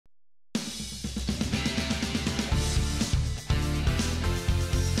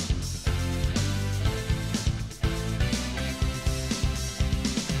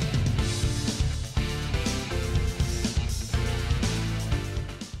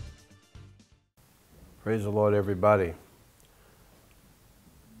Praise the Lord, everybody.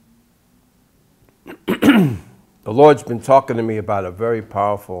 The Lord's been talking to me about a very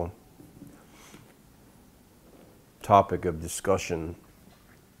powerful topic of discussion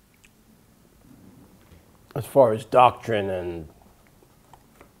as far as doctrine and,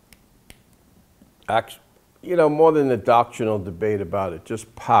 more than the doctrinal debate about it,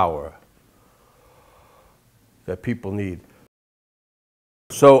 just power that people need.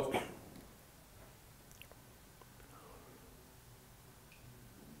 So,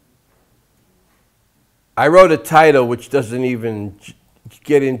 I wrote a title which doesn't even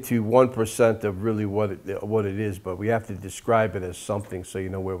get into 1% of really what it is, but we have to describe it as something so you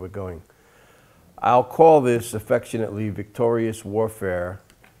know where we're going. I'll call this affectionately Victorious Warfare,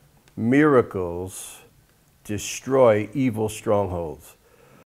 Miracles Destroy Evil Strongholds.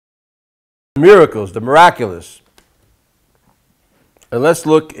 Miracles, the miraculous. And let's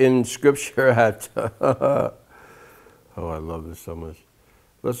look in Scripture at, oh, I love this so much.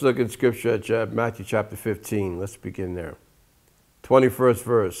 Let's look in Scripture at Matthew chapter 15. Let's begin there. 21st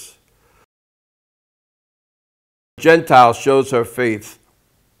verse. Gentile shows her faith.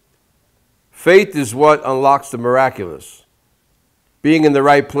 Faith is what unlocks the miraculous. Being in the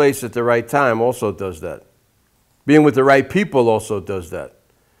right place at the right time also does that. Being with the right people also does that.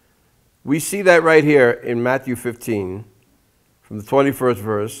 We see that right here in Matthew 15, from the 21st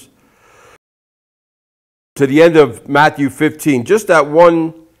verse to the end of Matthew 15, just that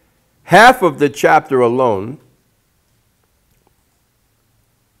one half of the chapter alone,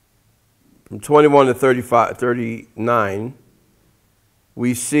 from 21 to 39,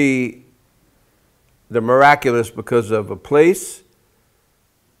 we see the miraculous because of a place,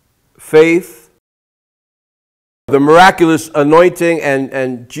 faith, the miraculous anointing,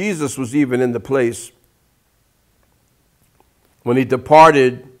 and Jesus was even in the place when he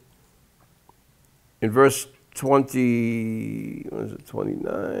departed. In verse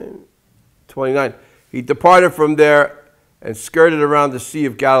 29, he departed from there and skirted around the Sea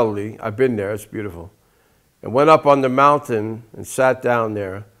of Galilee. I've been there, it's beautiful. And went up on the mountain and sat down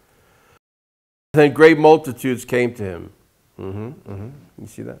there. Then great multitudes came to him. You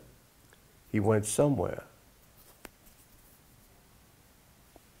see that? He went somewhere.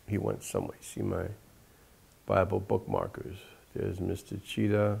 He went somewhere. You see my Bible bookmarkers. There's Mr.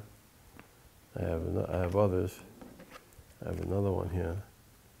 Cheetah. I have others. I have another one here.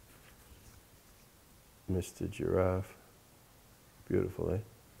 Mr. Giraffe. Beautiful, eh?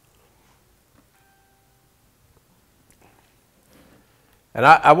 And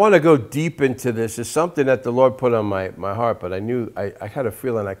I want to go deep into this. It's something that the Lord put on my heart, but I had a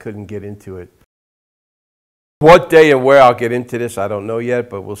feeling I couldn't get into it. What day and where I'll get into this, I don't know yet,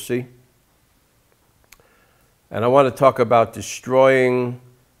 but we'll see. And I want to talk about destroying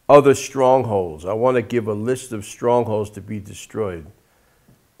other strongholds. I want to give a list of strongholds to be destroyed.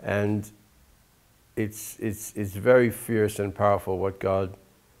 And it's very fierce and powerful what God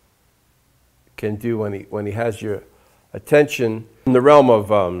can do when he has your attention in the realm of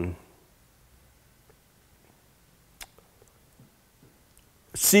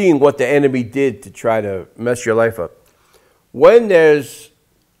seeing what the enemy did to try to mess your life up. When there's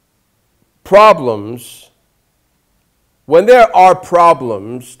problems, when there are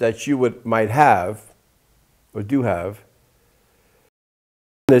problems that you might have or do have,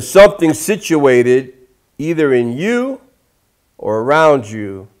 there's something situated either in you or around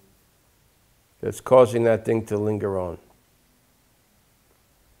you that's causing that thing to linger on.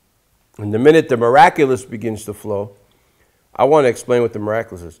 And the minute the miraculous begins to flow, I want to explain what the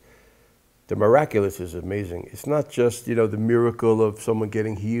miraculous is. The miraculous is amazing. It's not just, the miracle of someone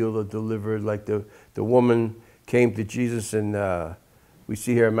getting healed or delivered, like the woman came to Jesus, and we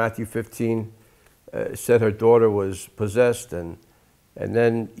see here in Matthew 15, said her daughter was possessed, and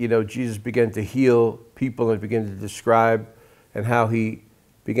then, Jesus began to heal people and began to describe and how he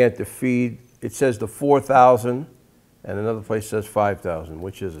began to feed. It says the 4,000, and another place says 5,000.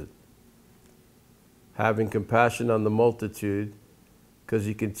 Which is it? Having compassion on the multitude, because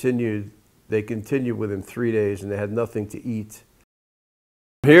they continued with him 3 days, and they had nothing to eat.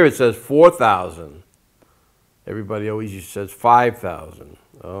 Here it says 4,000. Everybody always says 5,000.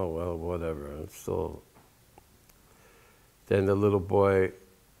 Oh, well, whatever. It's still. Then the little boy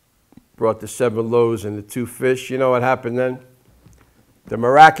brought the 7 loaves and the 2 fish. You know what happened then? The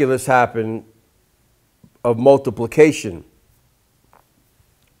miraculous happened of multiplication.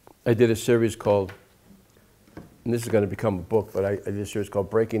 I did a series called, and this is going to become a book, but I did a series called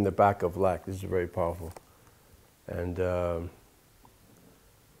Breaking the Back of Lack. This is very powerful. And the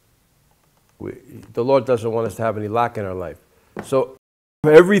Lord doesn't want us to have any lack in our life. So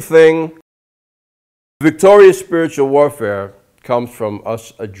everything Victorious spiritual warfare comes from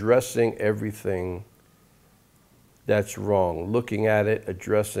us addressing everything that's wrong, looking at it,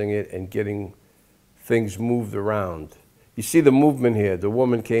 addressing it, and getting things moved around. You see the movement here. The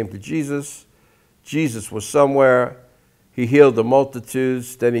woman came to Jesus. Jesus was somewhere. He healed the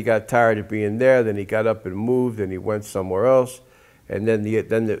multitudes. Then he got tired of being there. Then he got up and moved, and he went somewhere else. And then,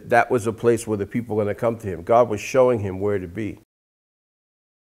 that was a place where the people were going to come to him. God was showing him where to be.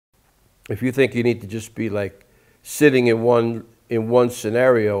 If you think you need to just be like sitting in one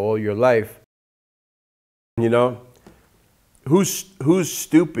scenario all your life, you know, who's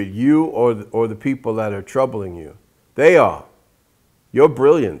stupid, you or the people that are troubling you? They are. You're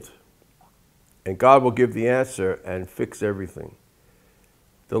brilliant. And God will give the answer and fix everything.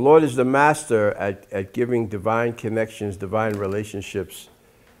 The Lord is the master at giving divine connections, divine relationships.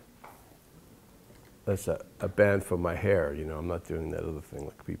 That's a band for my hair, you know. I'm not doing that other thing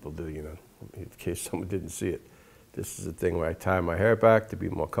like people do, you know, in case someone didn't see it. This is the thing where I tie my hair back to be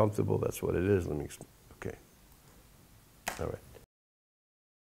more comfortable. That's what it is. Let me explain. Okay. All right.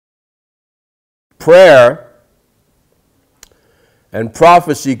 Prayer and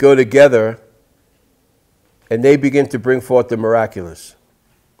prophecy go together, and they begin to bring forth the miraculous.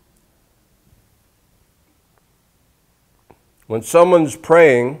 When someone's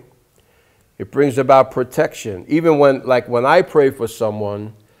praying, it brings about protection. Even when I pray for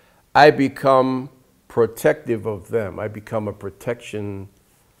someone, I become protective of them. I become a protection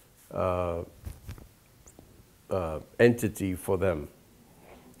entity for them.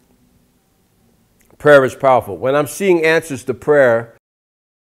 Prayer is powerful. When I'm seeing answers to prayer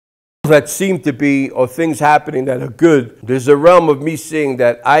that seem to be, or things happening that are good, there's a realm of me seeing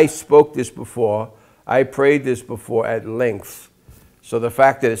that I spoke this before, I prayed this before at length. So the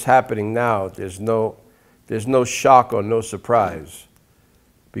fact that it's happening now, there's no shock or no surprise,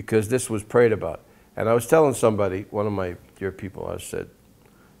 because this was prayed about. And I was telling somebody, one of my dear people, I said,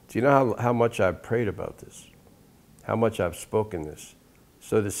 do you know how much I've prayed about this? How much I've spoken this?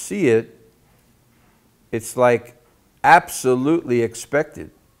 So to see it, it's like absolutely expected.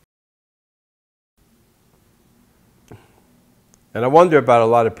 And I wonder about a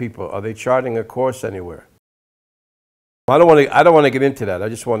lot of people. Are they charting a course anywhere? I don't want to get into that. I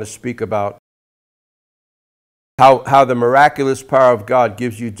just want to speak about how the miraculous power of God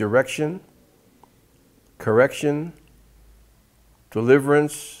gives you direction, correction,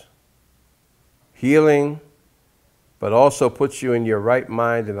 deliverance, healing, but also puts you in your right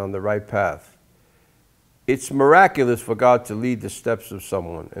mind and on the right path. It's miraculous for God to lead the steps of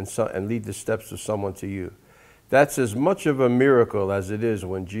someone and lead the steps of someone to you. That's as much of a miracle as it is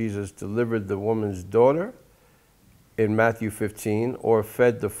when Jesus delivered the woman's daughter in Matthew 15, or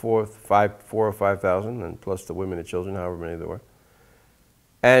fed the 4 or 5,000, and plus the women and children, however many there were,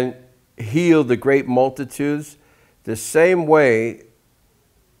 and healed the great multitudes. The same way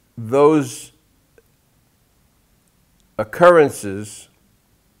those occurrences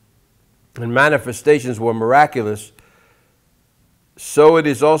and manifestations were miraculous, so it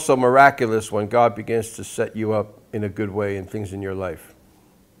is also miraculous when God begins to set you up in a good way in things in your life.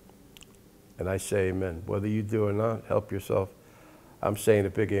 And I say amen. Whether you do or not, help yourself. I'm saying a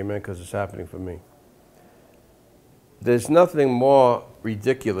big amen because it's happening for me. There's nothing more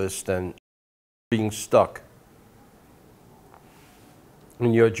ridiculous than being stuck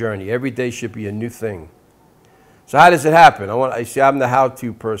in your journey. Every day should be a new thing. So how does it happen? I see I'm the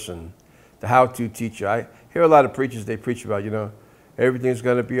how-to person, the how-to teacher. I hear a lot of preachers, they preach about, you know, everything's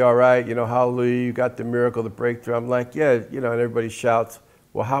going to be all right. You know, hallelujah, you got the miracle, the breakthrough. I'm like, yeah, you know, and everybody shouts,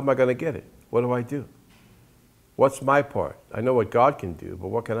 well, how am I going to get it? What do I do? What's my part? I know what God can do, but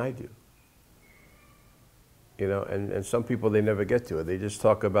what can I do? You know, and some people, they never get to it. They just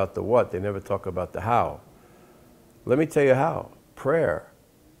talk about the what. They never talk about the how. Let me tell you how. Prayer,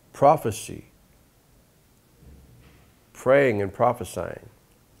 prophecy, praying and prophesying.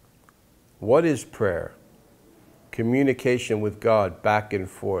 What is prayer? Communication with God, back and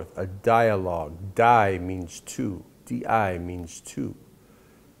forth, a dialogue. Di means two. D-I means two.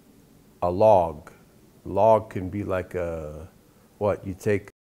 A log. Log can be like a, what?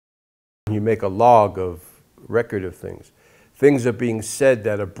 You make a log of record of things. Things are being said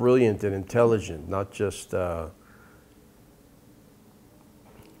that are brilliant and intelligent, not just a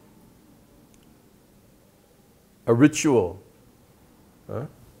ritual. Huh?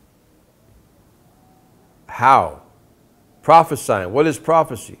 How? Prophesying. What is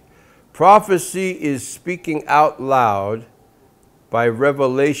prophecy? Prophecy is speaking out loud by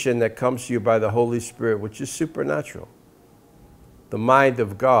revelation that comes to you by the Holy Spirit, which is supernatural, the mind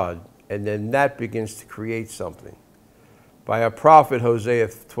of God, and then that begins to create something. by a prophet, Hosea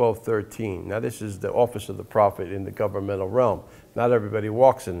 12:13. Now this is the office of the prophet in the governmental realm. Not everybody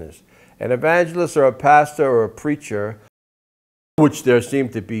walks in this. An evangelist or a pastor or a preacher, which there seem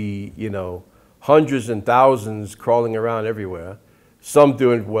to be, hundreds and thousands crawling around everywhere, some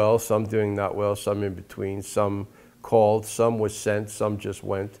doing well, some doing not well, some in between, some called, some were sent, some just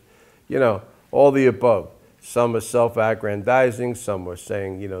went, all the above. Some are self-aggrandizing, some were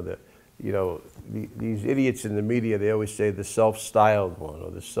saying, these idiots in the media, they always say the self-styled one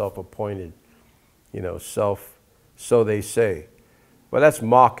or the self-appointed, so they say. Well, that's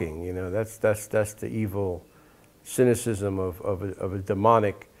mocking, that's the evil cynicism of a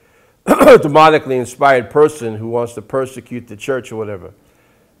demonic, demonically inspired person who wants to persecute the church or whatever.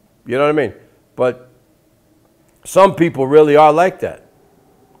 You know what I mean? But some people really are like that.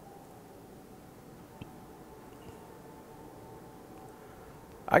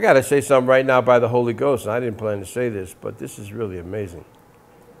 I got to say something right now by the Holy Ghost, and I didn't plan to say this, but this is really amazing.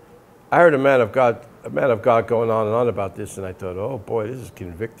 I heard a man of God going on and on about this, and I thought, oh boy, this is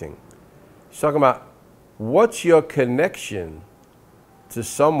convicting. He's talking about, what's your connection to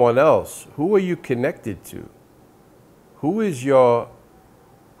someone else? Who are you connected to? Who is your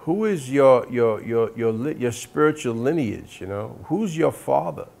spiritual lineage? Who's your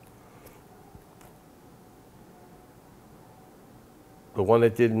father? The one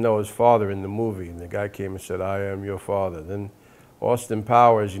that didn't know his father in the movie, and the guy came and said, "I am your father." Then Austin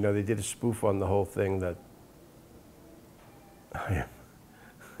Powers, they did a spoof on the whole thing that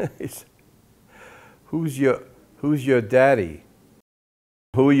who's your daddy?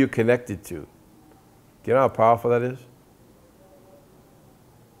 Who are you connected to? Do you know how powerful that is?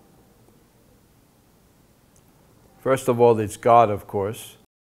 First of all, it's God, of course.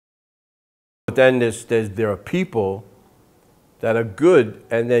 But then there are people that are good,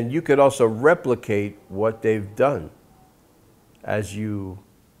 and then you could also replicate what they've done as you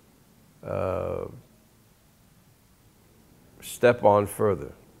step on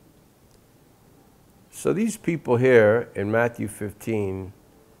further. So these people here in Matthew 15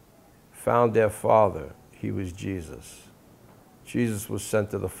 found their father. He was Jesus. Jesus was sent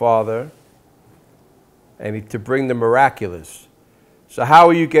to the Father and to bring the miraculous. So how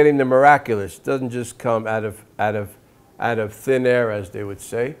are you getting the miraculous? It doesn't just come out of thin air, as they would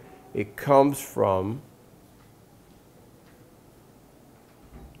say. It comes from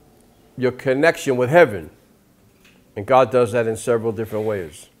your connection with heaven. And God does that in several different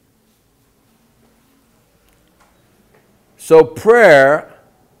ways. So prayer,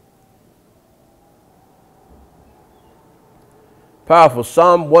 powerful.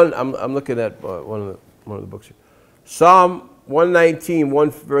 Psalm 1, I'm looking at one of the books here. Psalm 119,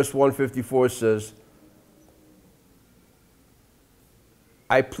 verse 154 says,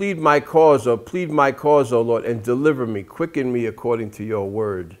 I plead my cause, O Lord, and deliver me, quicken me according to your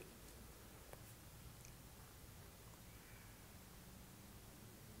word.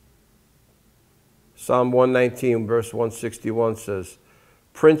 Psalm 119, verse 161 says,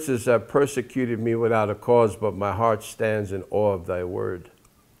 princes have persecuted me without a cause, but my heart stands in awe of thy word.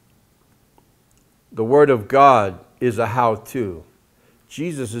 The word of God is a how-to.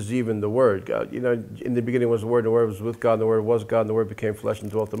 Jesus is even the word. God, in the beginning was the word, and the word was with God, and the word was God, and the word became flesh and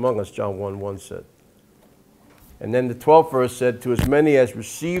dwelt among us, John 1:1 said. And then the 12th verse said, to as many as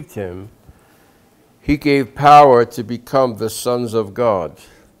received him, he gave power to become the sons of God.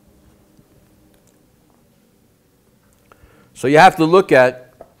 So you have to look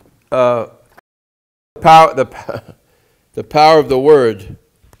at the power of the word,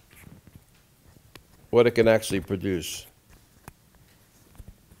 what it can actually produce.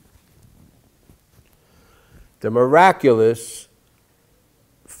 The miraculous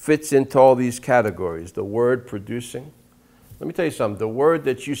fits into all these categories. The word producing. Let me tell you something. The word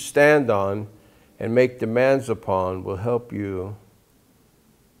that you stand on and make demands upon will help you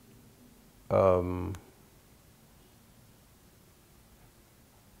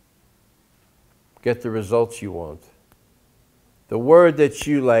get the results you want. The word that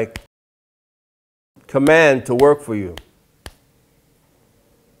you command to work for you.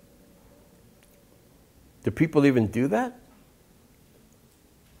 Do people even do that?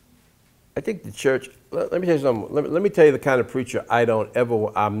 I think the church, let me tell you something. Let me tell you the kind of preacher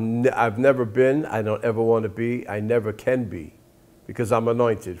I've never been, I don't ever want to be, I never can be, because I'm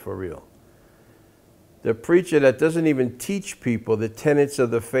anointed for real. The preacher that doesn't even teach people the tenets of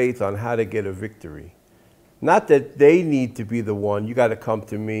the faith on how to get a victory. Not that they need to be the one. You got to come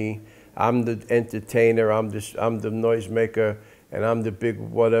to me. I'm the entertainer. I'm the noisemaker, and I'm the big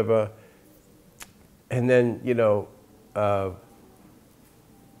whatever. And then,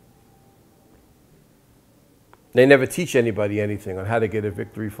 They never teach anybody anything on how to get a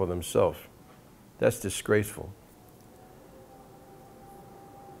victory for themselves. That's disgraceful.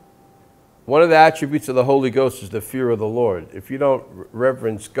 One of the attributes of the Holy Ghost is the fear of the Lord. If you don't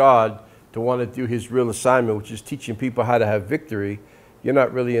reverence God to want to do his real assignment, which is teaching people how to have victory, you're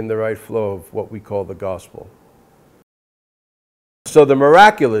not really in the right flow of what we call the gospel. So the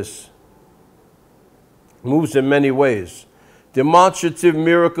miraculous moves in many ways. Demonstrative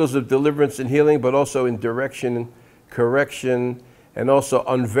miracles of deliverance and healing, but also in direction, correction, and also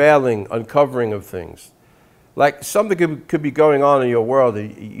unveiling, uncovering of things. Like something could be going on in your world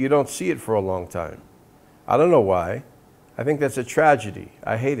and you don't see it for a long time. I don't know why. I think that's a tragedy.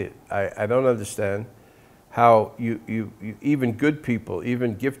 I hate it. I don't understand how you even good people,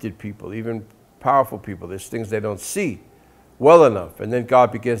 even gifted people, even powerful people, there's things they don't see well enough. And then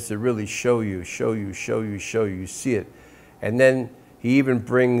God begins to really show you, you see it. And then he even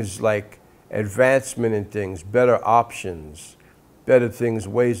brings like advancement in things, better options, better things,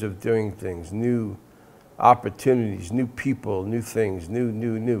 ways of doing things, new opportunities, new people, new things,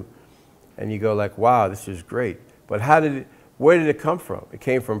 new. And you go like, wow, this is great. But where did it come from? It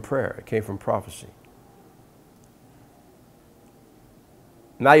came from prayer. It came from prophecy.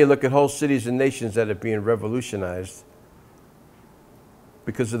 Now you look at whole cities and nations that are being revolutionized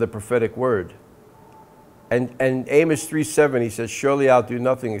because of the prophetic word. And Amos 3:7, he says, surely I'll do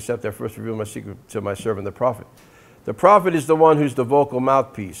nothing except I first reveal my secret to my servant, the prophet. The prophet is the one who's the vocal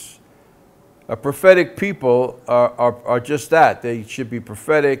mouthpiece. A prophetic people are just that. They should be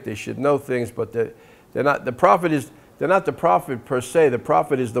prophetic. They should know things, but they're not. They're not the prophet per se. The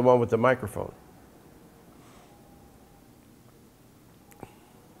prophet is the one with the microphone.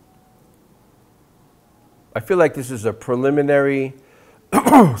 I feel like this is a preliminary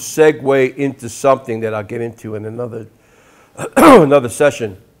segue into something that I'll get into in another another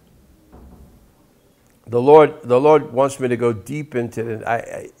session. The Lord wants me to go deep into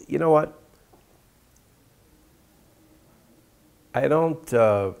it. You know what? I don't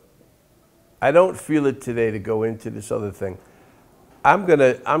feel it today to go into this other thing. I'm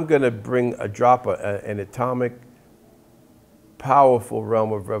gonna bring a drop, an atomic, powerful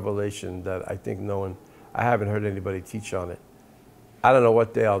realm of revelation that I think I haven't heard anybody teach on it. I don't know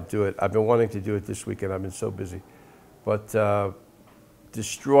what day I'll do it. I've been wanting to do it this weekend. I've been so busy. But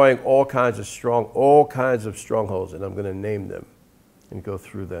destroying all kinds of strongholds, and I'm going to name them and go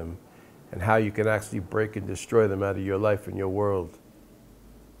through them, and how you can actually break and destroy them out of your life and your world.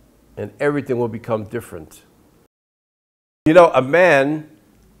 And everything will become different. You know, a man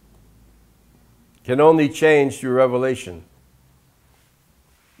can only change through revelation.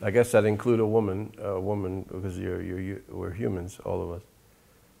 I guess that include a woman because we're humans, all of us,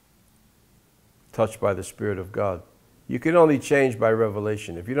 touched by the Spirit of God. You can only change by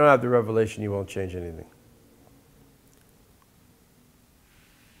revelation. If you don't have the revelation, you won't change anything.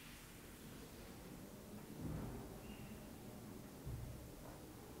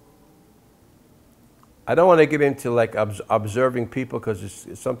 I don't want to get into like observing people because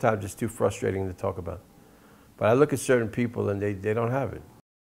sometimes it's too frustrating to talk about. But I look at certain people and they don't have it.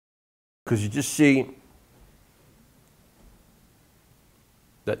 Because you just see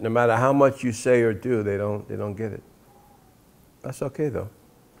that no matter how much you say or do, they don't get it. That's okay though.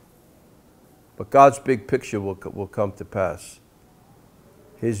 But God's big picture will come to pass.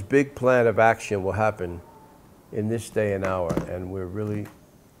 His big plan of action will happen in this day and hour, and we're really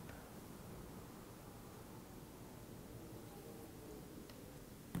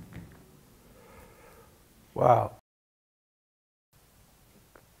wow.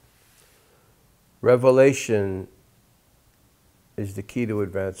 Revelation is the key to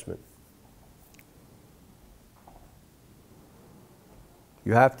advancement.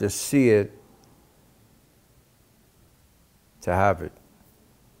 You have to see it to have it.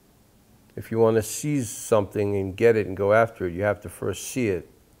 If you want to seize something and get it and go after it, you have to first see it,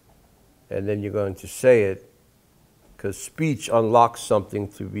 and then you're going to say it, because speech unlocks something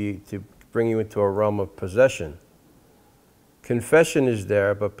to bring you into a realm of possession. Confession is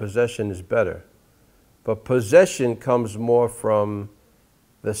there, but possession is better. But possession comes more from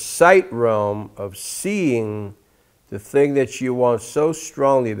the sight realm of seeing the thing that you want so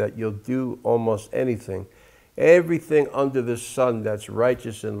strongly that you'll do almost anything. Everything under the sun that's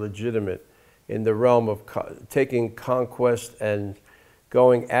righteous and legitimate in the realm of taking conquest and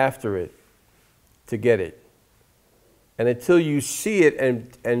going after it to get it. And until you see it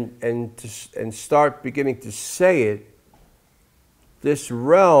and start beginning to say it, this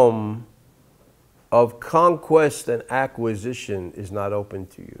realm of conquest and acquisition is not open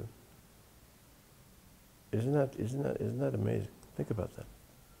to you. Isn't that amazing? Think about that.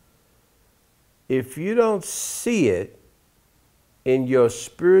 if you don't see it in your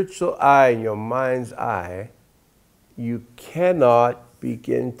spiritual eye, in your mind's eye, you cannot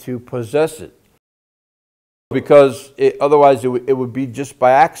begin to possess it. Because otherwise it would be just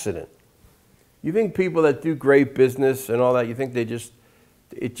by accident. You think people that do great business and all that, you think it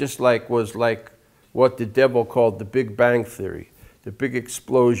just was like what the devil called the Big Bang Theory, the big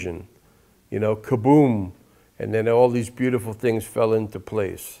explosion, kaboom, and then all these beautiful things fell into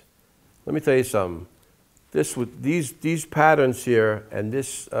place. Let me tell you something. These patterns here and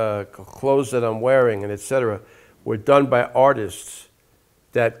this clothes that I'm wearing and etc. were done by artists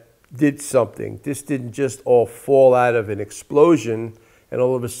that did something. This didn't just all fall out of an explosion and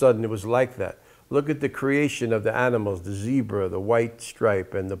all of a sudden it was like that. Look at the creation of the animals, the zebra, the white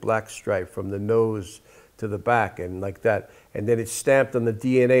stripe and the black stripe from the nose to the back and like that. And then it's stamped on the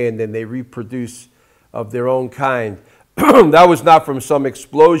DNA and then they reproduce of their own kind. That was not from some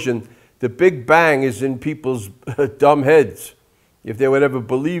explosion. The Big Bang is in people's dumb heads, if they would ever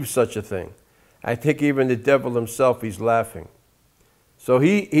believe such a thing. I think even the devil himself, he's laughing. So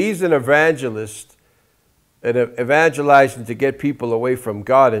he's an evangelist, and evangelizing to get people away from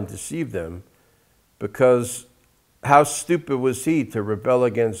God and deceive them, because how stupid was he to rebel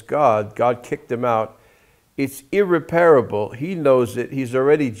against God? God kicked him out. It's irreparable. He knows it. He's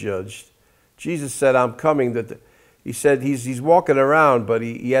already judged. Jesus said, I'm coming. He said he's walking around, but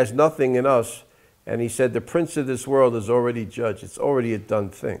he has nothing in us. And he said, the prince of this world is already judged. It's already a done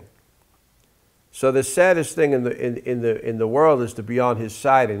thing. So the saddest thing in the world is to be on his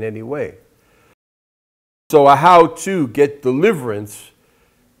side in any way. So a how to get deliverance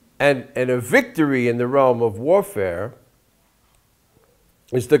and a victory in the realm of warfare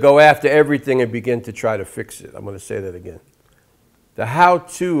is to go after everything and begin to try to fix it. I'm going to say that again. The how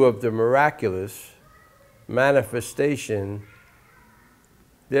to of the miraculous manifestation,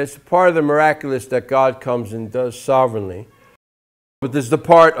 there's a part of the miraculous that God comes and does sovereignly, but there's the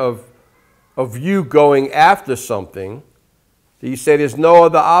part of you going after something that you say there's no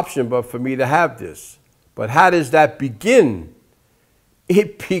other option but for me to have this. But how does that begin?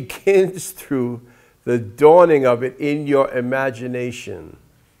 It begins through the dawning of it in your imagination.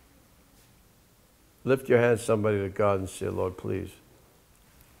 Lift your hands, somebody, to God and say, Lord, please,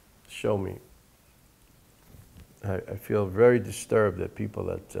 show me. I feel very disturbed at people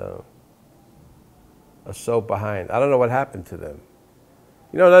that are so behind. I don't know what happened to them.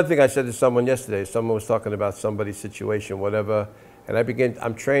 Another thing I said to someone yesterday, someone was talking about somebody's situation, whatever, and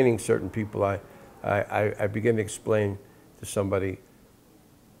I'm training certain people. I begin to explain to somebody,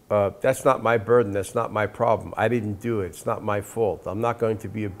 that's not my burden, that's not my problem. I didn't do it, it's not my fault. I'm not going to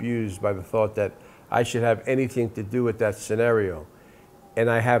be abused by the thought that I should have anything to do with that scenario. And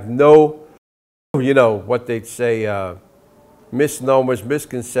I have no, what they'd say, misnomers,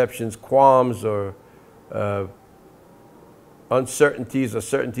 misconceptions, qualms, or uncertainties or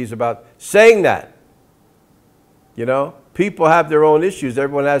certainties about saying that. People have their own issues.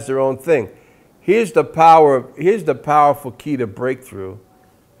 Everyone has their own thing. Here's the powerful key to breakthrough.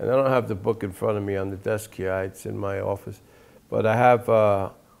 And I don't have the book in front of me on the desk here. It's in my office. But I have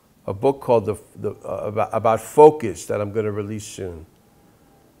a book called about focus that I'm going to release soon.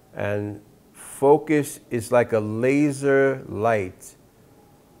 And focus is like a laser light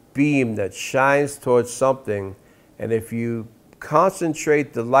beam that shines towards something. And if you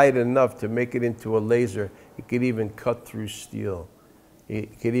concentrate the light enough to make it into a laser, it could even cut through steel.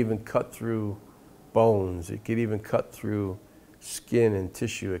 It could even cut through bones. It could even cut through skin and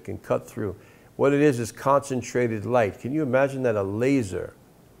tissue. It can cut through. What it is concentrated light. Can you imagine that? A laser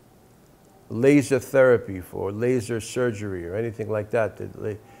therapy for laser surgery or anything like that.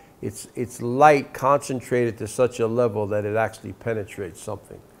 It's light concentrated to such a level that it actually penetrates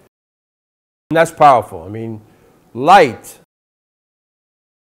something. And that's powerful. I mean, light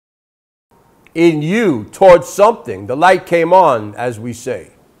in you towards something. The light came on, as we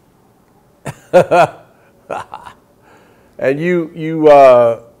say. And you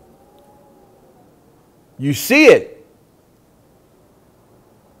see it.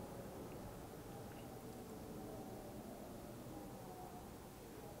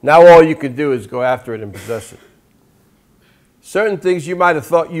 Now all you can do is go after it and possess it. Certain things you might have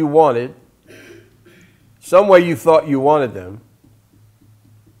thought you wanted, some way you thought you wanted them,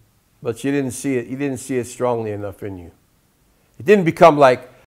 but you didn't see it. You didn't see it strongly enough in you. It didn't become like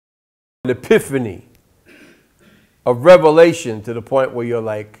an epiphany of revelation to the point where you're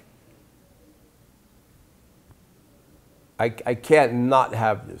like, I can't not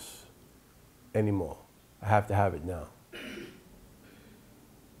have this anymore. I have to have it now.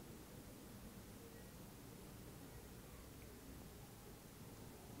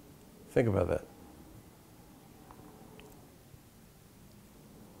 Think about that.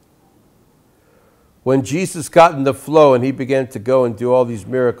 When Jesus got in the flow and he began to go and do all these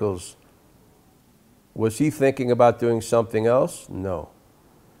miracles, was he thinking about doing something else? No.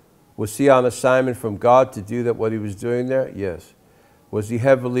 Was he on assignment from God to do that, what he was doing there? Yes. Was he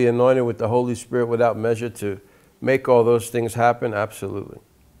heavily anointed with the Holy Spirit without measure to make all those things happen? Absolutely.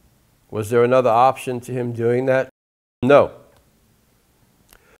 Was there another option to him doing that? No.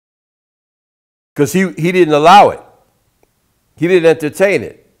 Because he didn't allow it. He didn't entertain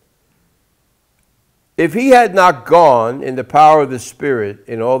it. If he had not gone in the power of the Spirit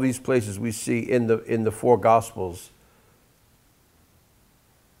in all these places we see in the four Gospels,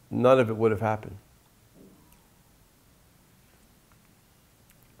 none of it would have happened.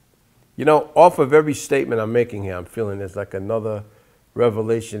 You know, off of every statement I'm making here, I'm feeling there's like another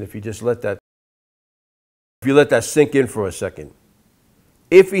revelation if you just let that sink in for a second.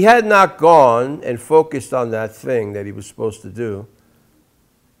 If he had not gone and focused on that thing that he was supposed to do,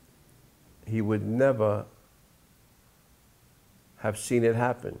 he would never have seen it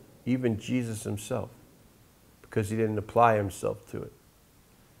happen, even Jesus himself, because he didn't apply himself to it.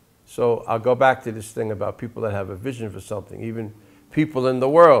 So I'll go back to this thing about people that have a vision for something, even people in the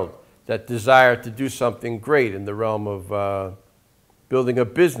world that desire to do something great in the realm of building a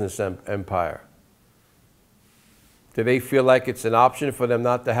business empire. Do they feel like it's an option for them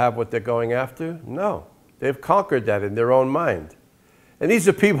not to have what they're going after? No. They've conquered that in their own mind. And these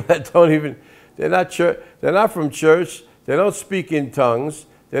are people that don't even, they're not from church, they don't speak in tongues,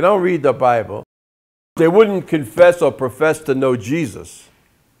 they don't read the Bible. They wouldn't confess or profess to know Jesus.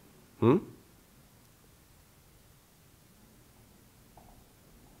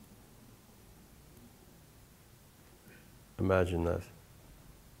 Imagine that.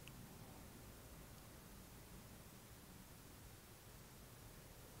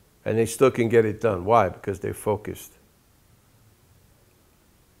 And they still can get it done. Why? Because they're focused.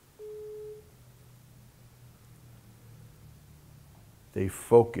 They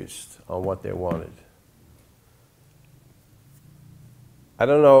focused on what they wanted. I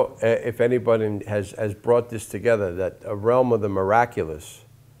don't know if anybody has brought this together, that a realm of the miraculous,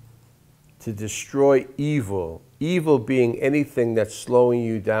 to destroy evil, evil being anything that's slowing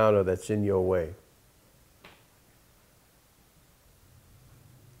you down or that's in your way.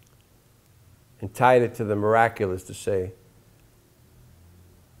 And tied it to the miraculous to say,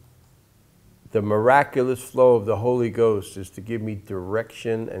 the miraculous flow of the Holy Ghost is to give me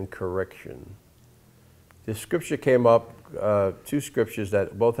direction and correction. This scripture came up, two scriptures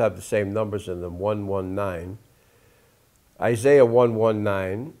that both have the same numbers in them, 119. Isaiah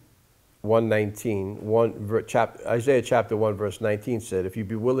 119, 119, Isaiah chapter 1 verse 19 said, if you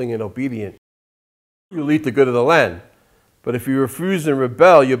be willing and obedient, you'll eat the good of the land. But if you refuse and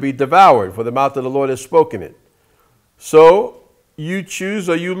rebel, you'll be devoured, for the mouth of the Lord has spoken it. So you choose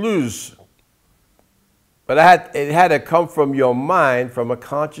or you lose. But it had to come from your mind, from a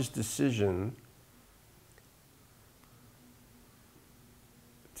conscious decision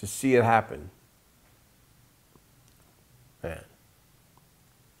to see it happen. Man.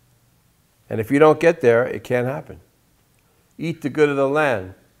 And if you don't get there, it can't happen. Eat the good of the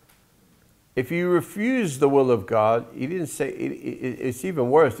land. If you refuse the will of God, he didn't say, it's even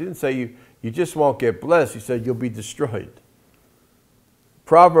worse. He didn't say you just won't get blessed. He said you'll be destroyed.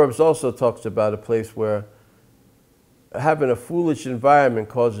 Proverbs also talks about a place where having a foolish environment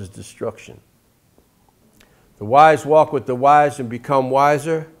causes destruction. The wise walk with the wise and become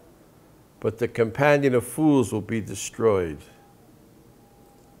wiser, but the companion of fools will be destroyed.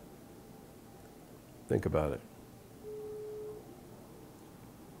 Think about it.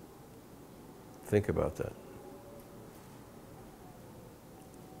 Think about that.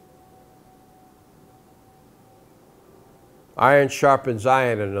 Iron sharpens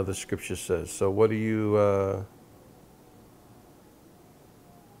iron, another scripture says. So what are you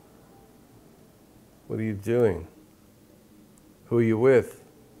doing? Who are you with?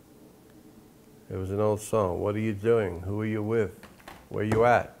 It was an old song. What are you doing? Who are you with? Where are you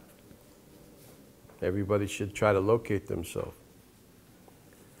at? Everybody should try to locate themselves.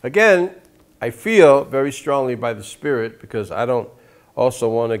 Again, I feel very strongly by the Spirit, because I don't also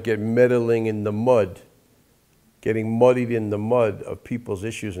want to get meddling in the mud, getting muddied in the mud of people's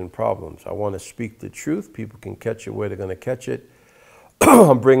issues and problems. I want to speak the truth. People can catch it where they're going to catch it.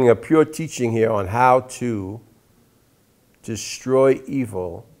 I'm bringing a pure teaching here on how to destroy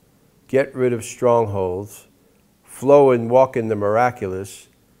evil, get rid of strongholds, flow and walk in the miraculous,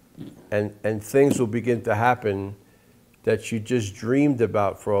 and things will begin to happen that you just dreamed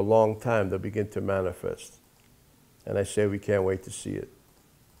about for a long time. They'll begin to manifest. And I say we can't wait to see it.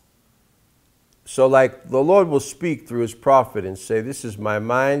 So like the Lord will speak through his prophet and say, this is my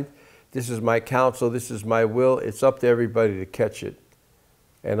mind, This is my counsel. This is my will. It's up to everybody to catch it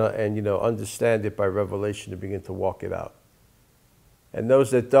and you know, understand it by revelation and begin to walk it out. And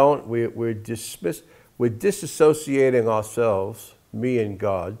those that don't, we're dismissed. We're disassociating ourselves, me and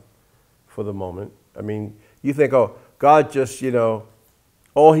God, for the moment. I mean, you think, oh, God just, you know,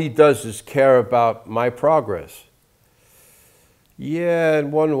 all he does is care about my progress. Yeah,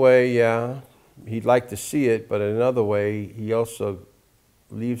 in one way, yeah, he'd like to see it, but in another way, he also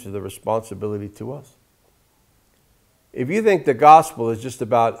leaves the responsibility to us. If you think the gospel is just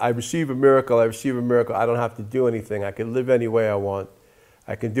about, I receive a miracle, I don't have to do anything, I can live any way I want,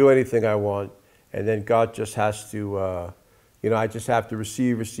 I can do anything I want, and then God just has to, you know, I just have to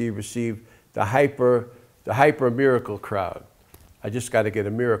receive, the hyper miracle crowd. I just got to get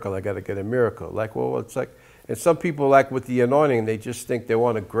a miracle, I got to get a miracle. Like, well, it's like, and some people, like with the anointing, they just think they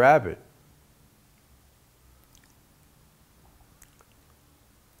want to grab it.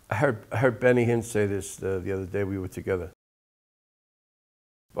 I heard Benny Hinn say this the other day we were together.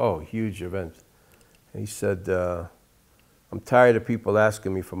 Oh, huge event. And he said, I'm tired of people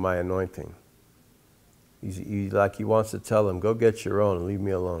asking me for my anointing. He wants to tell them, go get your own and leave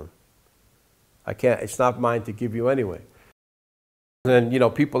me alone. I can't, it's not mine to give you anyway. And then, you know,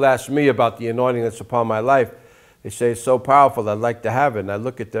 people ask me about the anointing that's upon my life. They say, it's so powerful, I'd like to have it. And I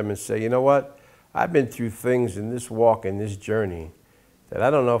look at them and say, you know what? I've been through things in this walk and this journey that I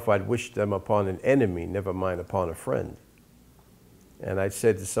don't know if I'd wish them upon an enemy, never mind upon a friend. And I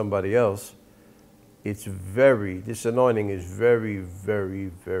said to somebody else, this anointing is very, very,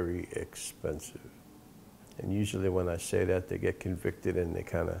 very expensive. And usually when I say that, they get convicted and they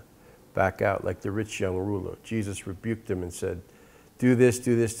kind of back out like the rich young ruler. Jesus rebuked him and said, do this,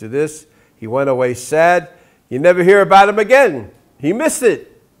 do this, do this. He went away sad. You never hear about him again. He missed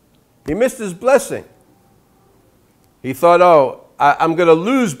it. He missed his blessing. He thought, oh, I'm going to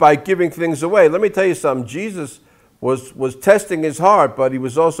lose by giving things away. Let me tell you something. Jesus was testing his heart, but he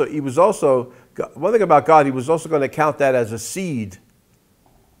was also, one thing about God, he was also going to count that as a seed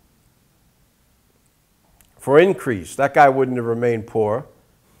for increase. That guy wouldn't have remained poor.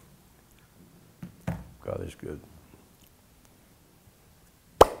 God is good.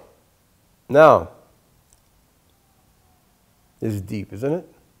 Now, this is deep, isn't it?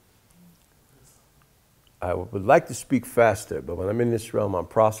 I would like to speak faster, but when I'm in this realm, I'm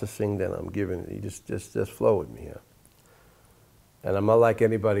processing, then I'm giving, you just flow with me here. And I'm not like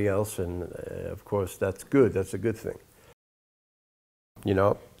anybody else, and of course, that's good. That's a good thing. You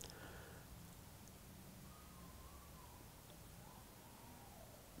know?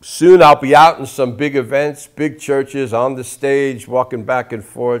 Soon I'll be out in some big events, big churches, on the stage, walking back and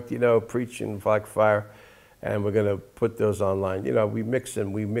forth, you know, preaching like fire. And we're going to put those online. You know, we mix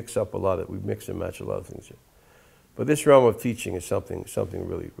and match a lot of things here. But this realm of teaching is something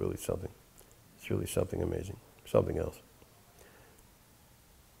really, really something. It's really something amazing, something else.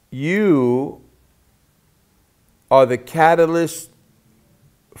 You are the catalyst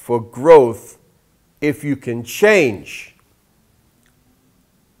for growth if you can change.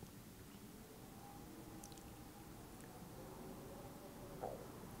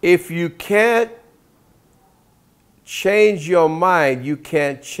 If you can't change your mind, you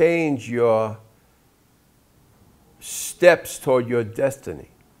can't change your steps toward your destiny.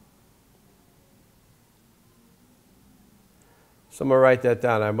 Someone write that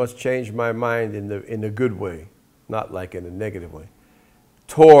down. I must change my mind in the good way, not like in a negative way,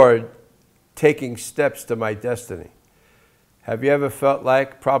 toward taking steps to my destiny. Have you ever felt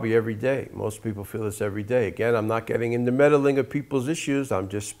like, probably every day, most people feel this every day. Again, I'm not getting into meddling of people's issues. I'm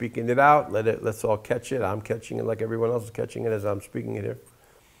just speaking it out. Let's all catch it. I'm catching it like everyone else is catching it as I'm speaking it here.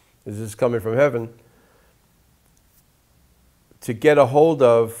 This is coming from heaven. To get a hold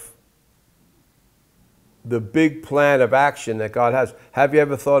of the big plan of action that God has. Have you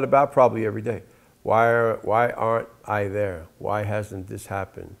ever thought about, probably every day, why aren't I there? Why hasn't this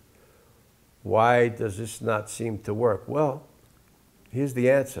happened? Why does this not seem to work? Well, here's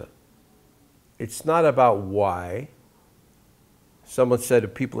the answer. It's not about why. Someone said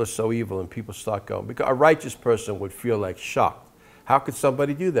if people are so evil and people start going, because a righteous person would feel like shocked. How could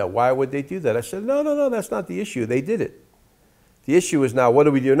somebody do that? Why would they do that? I said, no, that's not the issue. They did it. The issue is now, what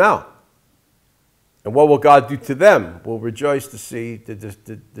do we do now? And what will God do to them? We'll rejoice to see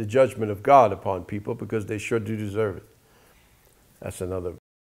the judgment of God upon people because they sure do deserve it. That's another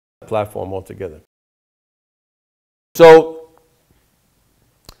platform altogether. So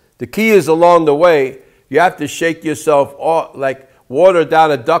the key is along the way, you have to shake yourself off, like water down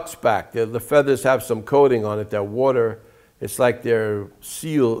a duck's back. The feathers have some coating on it that water, it's like their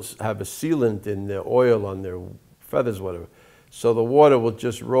seals have a sealant in their oil on their feathers, whatever. So the water will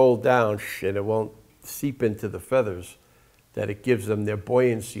just roll down and it won't seep into the feathers, that it gives them their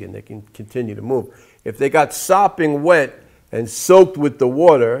buoyancy and they can continue to move. If they got sopping wet and soaked with the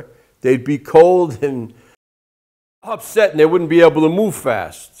water, they'd be cold and upset and they wouldn't be able to move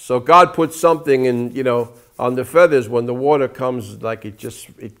fast. So God put something in, on the feathers. When the water comes, like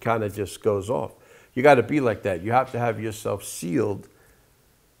it kind of just goes off. You got to be like that. You have to have yourself sealed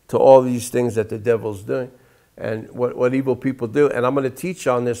to all these things that the devil's doing and what evil people do. And I'm going to teach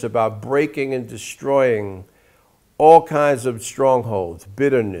on this about breaking and destroying all kinds of strongholds,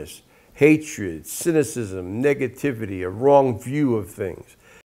 bitterness, hatred, cynicism, negativity, a wrong view of things,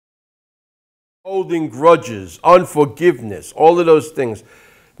 holding grudges, unforgiveness. All of those things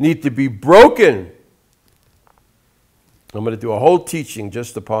need to be broken. I'm going to do a whole teaching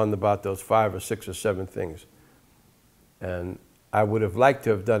just upon about those 5 or 6 or 7 things. And I would have liked to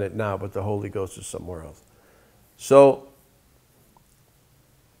have done it now, but the Holy Ghost is somewhere else. So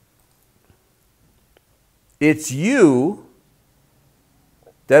it's you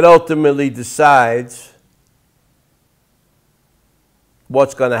that ultimately decides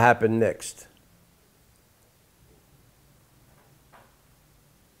what's going to happen next.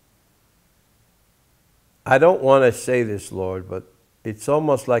 I don't want to say this, Lord, but it's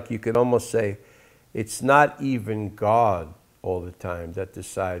almost like you could almost say it's not even God all the time that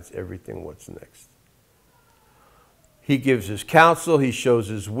decides everything what's next. He gives his counsel, he shows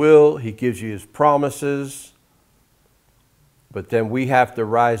his will, he gives you his promises, but then we have to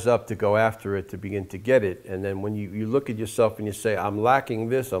rise up to go after it to begin to get it. And then when you look at yourself and you say, I'm lacking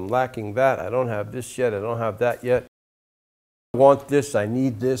this, I'm lacking that, I don't have this yet, I don't have that yet, I want this, I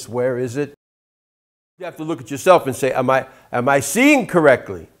need this, where is it? You have to look at yourself and say, am I seeing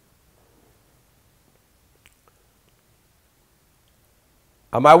correctly?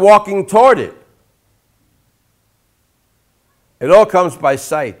 Am I walking toward it? It all comes by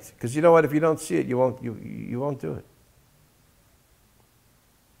sight. Because you know what? If you don't see it, you won't do it.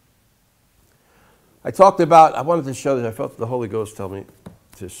 I wanted to show this. I felt the Holy Ghost tell me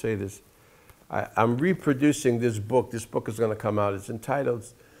to say this. I'm reproducing this book. This book is going to come out. It's entitled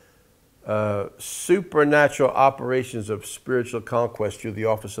Supernatural Operations of Spiritual Conquest Through the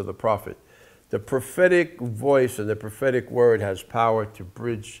Office of the Prophet. The prophetic voice and the prophetic word has power to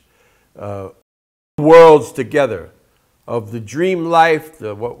bridge worlds together, of the dream life,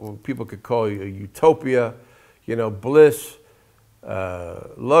 what people could call a utopia, bliss,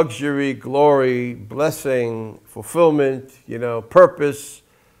 luxury, glory, blessing, fulfillment, purpose,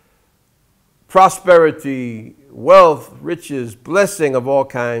 prosperity, wealth, riches, blessing of all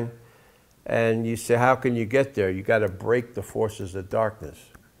kind. And you say, how can you get there? You got to break the forces of darkness.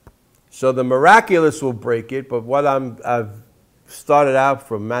 So the miraculous will break it, but what I've started out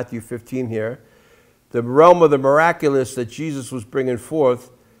from Matthew 15 here, the realm of the miraculous that Jesus was bringing forth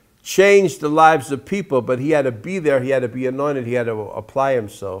changed the lives of people, but he had to be there, he had to be anointed, he had to apply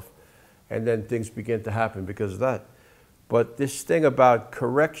himself, and then things began to happen because of that. But this thing about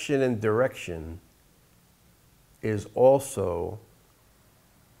correction and direction is also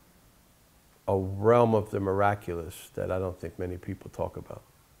a realm of the miraculous that I don't think many people talk about.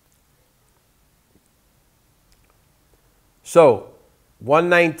 So,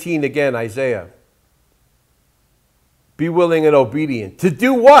 119 again, Isaiah. Be willing and obedient. To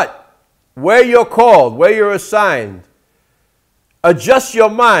do what? Where you're called, where you're assigned. Adjust your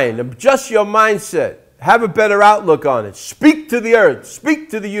mind, adjust your mindset. Have a better outlook on it. Speak to the earth,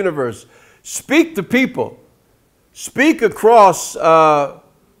 speak to the universe, speak to people. Speak across, lines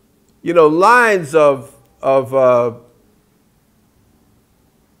of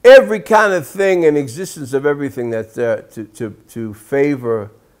every kind of thing and existence of everything that's there to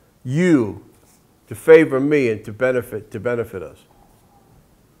favor you, to favor me, and to benefit us.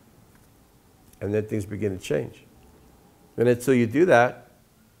 And then things begin to change. And until you do that,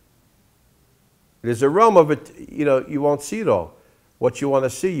 there's a realm of it, you won't see it all. What you want to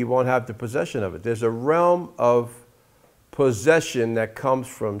see, you won't have the possession of it. There's a realm of possession that comes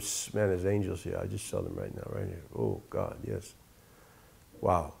from, man, there's angels here. I just saw them right now, right here. Oh, God, yes.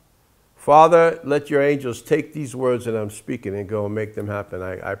 Wow. Father, let your angels take these words that I'm speaking and go and make them happen.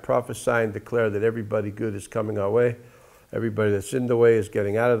 I prophesy and declare that everybody good is coming our way. Everybody that's in the way is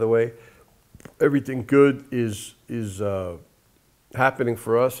getting out of the way. Everything good is happening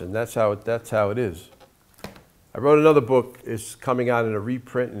for us, and that's how it is. I wrote another book. It's coming out in a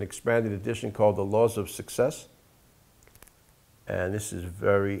reprint and expanded edition called The Laws of Success. And this is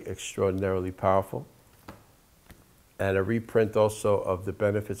very extraordinarily powerful. And a reprint also of The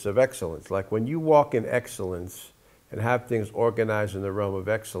Benefits of Excellence. Like when you walk in excellence and have things organized in the realm of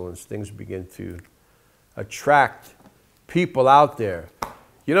excellence, things begin to attract people out there.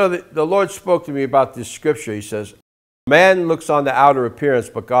 You know, the Lord spoke to me about this scripture. He says, man looks on the outer appearance,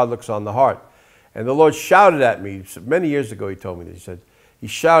 but God looks on the heart. And the Lord shouted at me, many years ago he told me this. He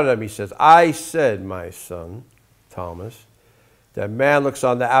shouted at me, he says, I said, my son, Thomas, that man looks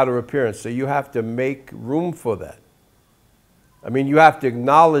on the outer appearance. So you have to make room for that. I mean, you have to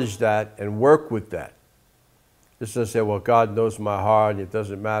acknowledge that and work with that. Just to say, well, God knows my heart and it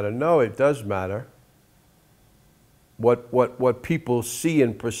doesn't matter. No, it does matter. What people see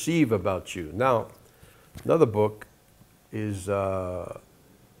and perceive about you. Now, another book is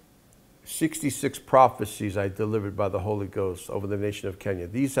 66 prophecies I delivered by the Holy Ghost over the nation of Kenya.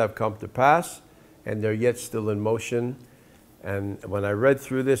 These have come to pass, and they're yet still in motion. And when I read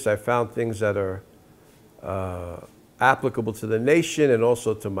through this, I found things that are applicable to the nation and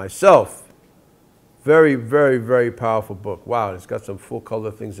also to myself. Very, very, very powerful book. Wow, it's got some full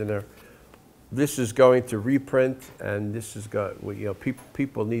color things in there. This is going to reprint, and this is got, you know,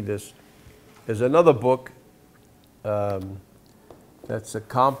 people need this. There's another book that's a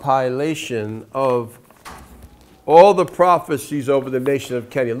compilation of all the prophecies over the nation of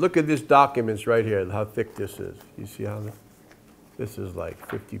Kenya. Look at this documents right here, how thick this is. You see how this is like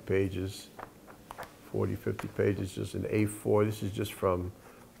 50 pages, 40, 50 pages, just an A4. This is just from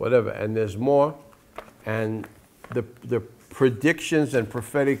whatever, and there's more. And the predictions and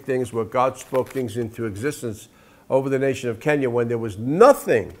prophetic things where God spoke things into existence over the nation of Kenya when there was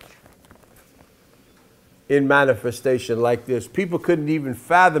nothing in manifestation like this. People couldn't even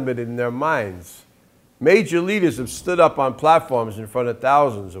fathom it in their minds. Major leaders have stood up on platforms in front of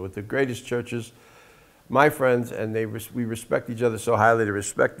thousands with the greatest churches, my friends, and we respect each other so highly. They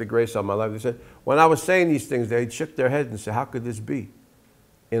respect the grace on my life. They said, when I was saying these things, they shook their heads and said, how could this be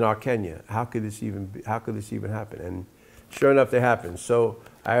in our Kenya? How could this even be, how could this even happen? And sure enough, they happened. So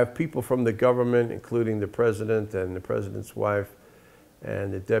I have people from the government, including the president and the president's wife,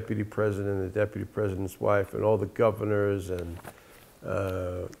 and the deputy president, the deputy president's wife, and all the governors and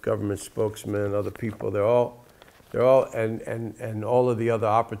government spokesmen, other people. They're all, and all of the other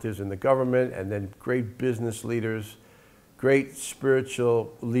operatives in the government, and then great business leaders, great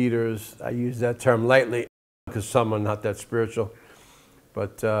spiritual leaders. I use that term lightly because some are not that spiritual,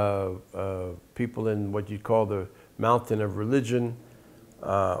 but people in what you'd call the mountain of religion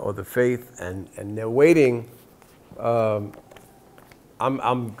or the faith, and they're waiting.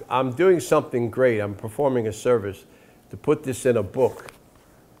 I'm doing something great. I'm performing a service to put this in a book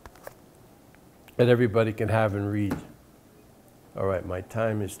that everybody can have and read. All right, my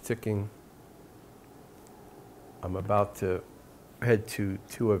time is ticking. I'm about to head to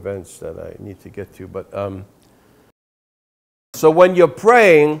 2 events that I need to get to. But so when you're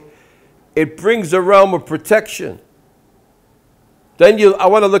praying, it brings a realm of protection. Then I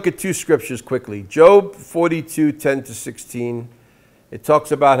want to look at 2 scriptures quickly. Job 42, 10 to 16. It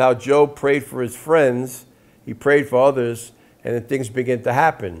talks about how Job prayed for his friends, he prayed for others, and then things begin to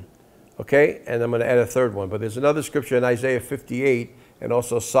happen. Okay? And I'm going to add a 3rd one. But there's another scripture in Isaiah 58 and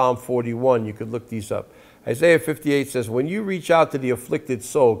also Psalm 41. You could look these up. Isaiah 58 says, when you reach out to the afflicted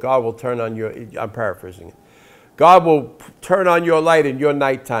soul, God will turn on your, I'm paraphrasing it. God will turn on your light in your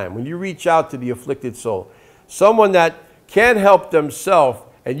nighttime. When you reach out to the afflicted soul, someone that can't help themselves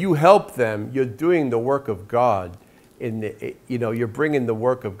and you help them, you're doing the work of God. You're bringing the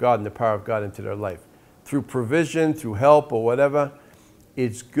work of God and the power of God into their life. Through provision, through help or whatever,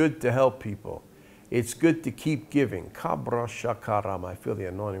 it's good to help people. It's good to keep giving. Kabra shakaram. I feel the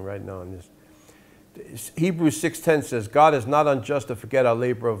anointing right now on this. Hebrews 6:10 says, God is not unjust to forget our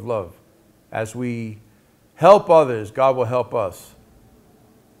labor of love. As we help others, God will help us.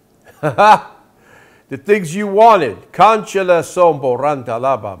 The things you wanted. Kanchela sombo ranta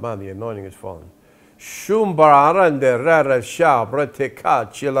laba. Man, the anointing is falling. Shumbarande rara sha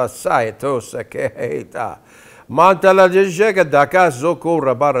breteka chila saito sakeheta. Mantala jega daka zoko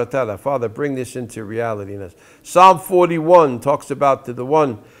rabaratala. Father, bring this into reality in us. Psalm 41 talks about to the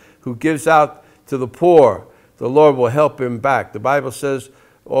one who gives out to the poor, the Lord will help him back. The Bible says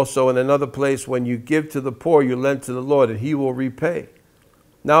also in another place, when you give to the poor, you lend to the Lord and he will repay.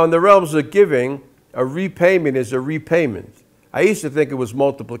 Now in the realms of giving, a repayment is a repayment. I used to think it was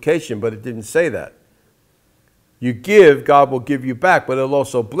multiplication, but it didn't say that. You give, God will give you back, but he'll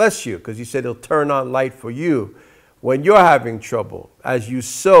also bless you because he said he'll turn on light for you when you're having trouble. As you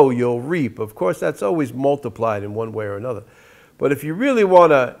sow, you'll reap. Of course, that's always multiplied in one way or another. But if you really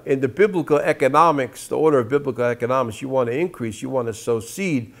want to, in the biblical economics, the order of biblical economics, you want to increase, you want to sow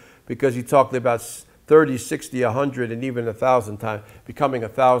seed because he talked about 30, 60, 100, and even 1,000 times, becoming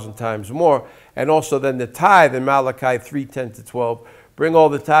 1,000 times more. And also then the tithe in Malachi 3:10 to 12 Bring all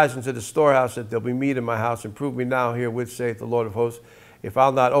the tithes into the storehouse, that there'll be meat in my house. And prove me now herewith, saith the Lord of hosts, if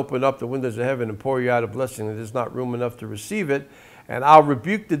I'll not open up the windows of heaven and pour you out a blessing, and there's not room enough to receive it. And I'll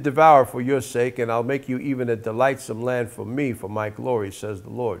rebuke the devourer for your sake, and I'll make you even a delightsome land for me, for my glory, says the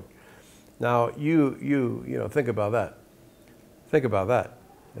Lord. Now, you know, think about that. Think about that.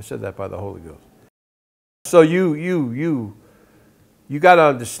 I said that by the Holy Ghost. So you got to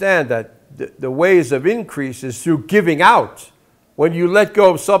understand that the ways of increase is through giving out. When you let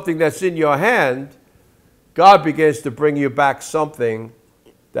go of something that's in your hand, God begins to bring you back something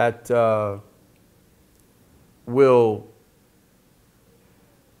that will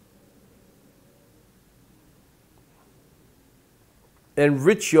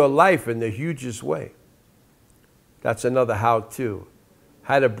enrich your life in the hugest way. That's another how-to.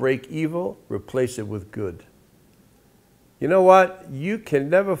 How to break evil, replace it with good. You know what? You can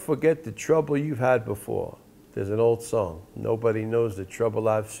never forget the trouble you've had before. There's an old song, nobody knows the trouble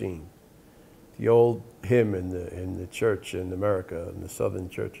I've seen. The old hymn in the church in America, in the southern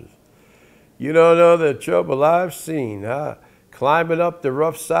churches. You don't know the trouble I've seen, huh? Climbing up the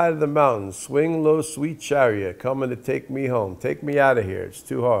rough side of the mountain, swing low, sweet chariot, coming to take me home. Take me out of here, it's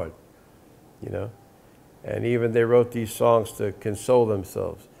too hard, you know? And even they wrote these songs to console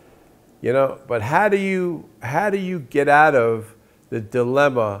themselves. You know, but how do you get out of the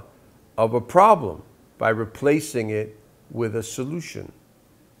dilemma of a problem? By replacing it with a solution.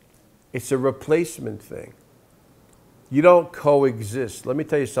 It's a replacement thing. You don't coexist. Let me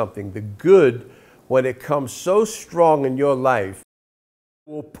tell you something. The good, when it comes so strong in your life,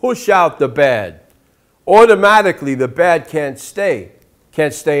 will push out the bad. Automatically, the bad can't stay.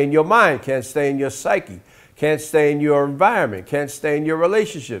 Can't stay in your mind, can't stay in your psyche, can't stay in your environment, can't stay in your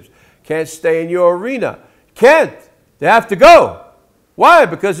relationships, can't stay in your arena. Can't. They have to go. Why?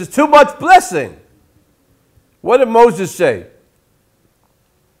 Because it's too much blessing. What did Moses say?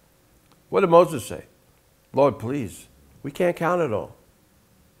 What did Moses say? Lord, please, we can't count it all.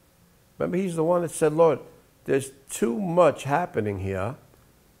 Remember, he's the one that said, Lord, there's too much happening here.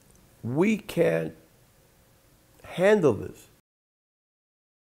 We can't handle this.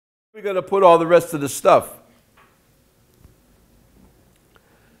 We're going to put all the rest of the stuff.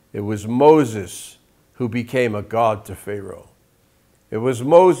 It was Moses who became a god to Pharaoh. It was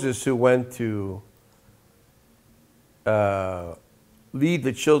Moses who went to lead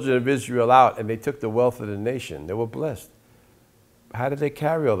the children of Israel out, and they took the wealth of the nation. They were blessed. How did they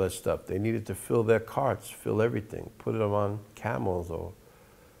carry all that stuff? They needed to fill their carts, fill everything, put them on camels or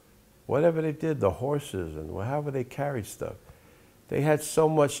whatever they did, the horses and however they carried stuff. They had so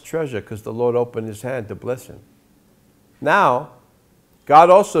much treasure because the Lord opened his hand to bless him. Now, God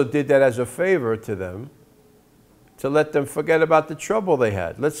also did that as a favor to them to let them forget about the trouble they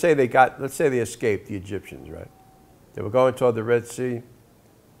had. Let's say they escaped the Egyptians, right? They were going toward the Red Sea.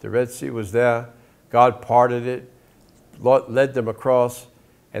 The Red Sea was there. God parted it, led them across,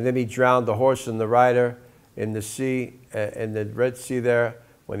 and then he drowned the horse and the rider in the sea, in the Red Sea there,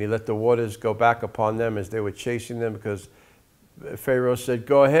 when he let the waters go back upon them as they were chasing them, because Pharaoh said,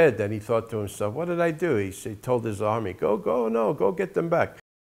 go ahead. Then he thought to himself, what did I do? He told his army, go get them back.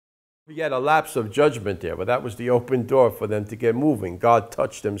 He had a lapse of judgment there, but that was the open door for them to get moving. God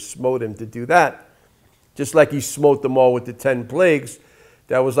touched them, smote him to do that. Just like he smote them all with the 10 plagues.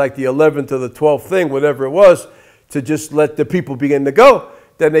 That was like the 11th or the 12th thing, whatever it was, to just let the people begin to go.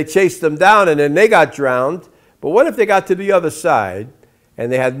 Then they chased them down and then they got drowned. But what if they got to the other side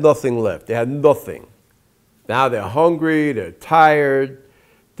and they had nothing left? They had nothing. Now they're hungry, they're tired,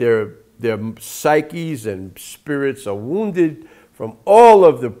 their psyches and spirits are wounded from all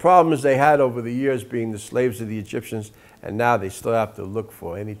of the problems they had over the years being the slaves of the Egyptians, and now they still have to look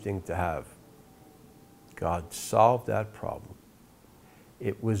for anything to have. God solved that problem.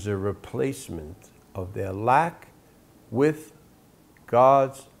 It was a replacement of their lack with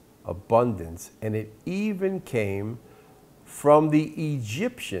God's abundance, and it even came from the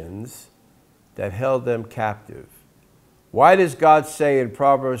Egyptians that held them captive. Why does God say in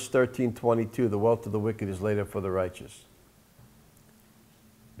Proverbs 13:22, the wealth of the wicked is laid up for the righteous?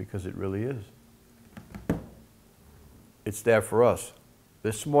 Because it really is. It's there for us.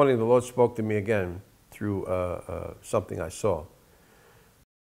 This morning the Lord spoke to me again through something I saw.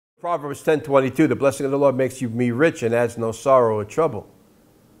 Proverbs 10:22, the blessing of the Lord makes me rich and adds no sorrow or trouble.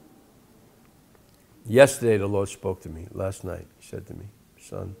 Yesterday the Lord spoke to me, last night. He said to me,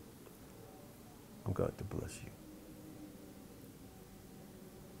 son, I'm going to bless you.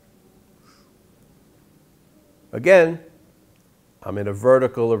 Again, I'm in a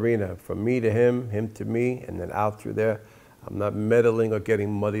vertical arena, from me to him, him to me, and then out through there. I'm not meddling or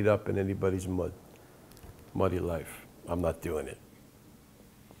getting muddied up in anybody's muddy life. I'm not doing it.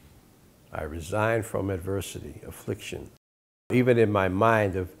 I resign from adversity, affliction, even in my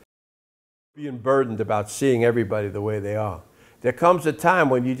mind of being burdened about seeing everybody the way they are. There comes a time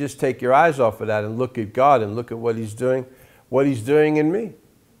when you just take your eyes off of that and look at God and look at what He's doing in me.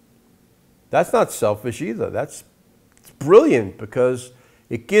 That's not selfish either. It's brilliant because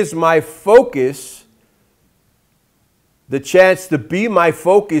it gives my focus the chance to be my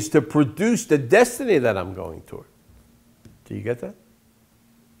focus to produce the destiny that I'm going toward. Do you get that?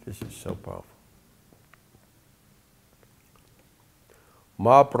 This is so powerful.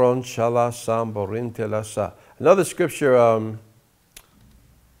 Another scripture,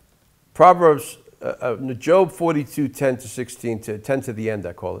 Proverbs, Job 42, 10 to 16, 10 to the end,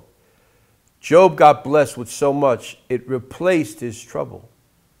 I call it. Job got blessed with so much, it replaced his trouble.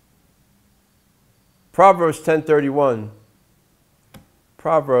 Proverbs 10:31.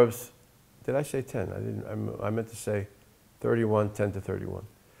 Proverbs, did I say 10? I meant to say 31, 10 to 31.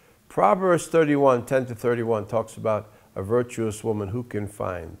 Proverbs 31, 10 to 31 talks about a virtuous woman who can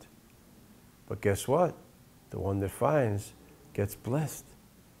find. But guess what? The one that finds gets blessed.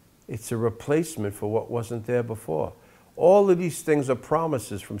 It's a replacement for what wasn't there before. All of these things are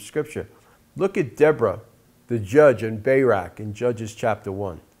promises from Scripture. Look at Deborah, the judge in Barak in Judges chapter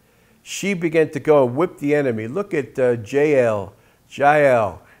 1. She began to go and whip the enemy. Look at Jael,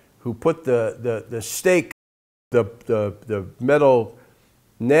 who put the stake, the metal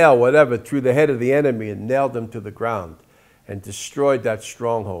nail, whatever, through the head of the enemy and nailed them to the ground and destroyed that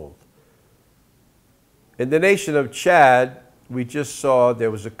stronghold. In the nation of Chad, we just saw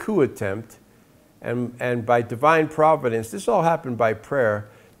there was a coup attempt, and by divine providence, this all happened by prayer,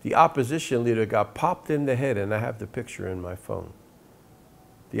 the opposition leader got popped in the head, and I have the picture in my phone.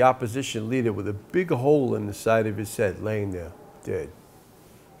 The opposition leader with a big hole in the side of his head, laying there, dead.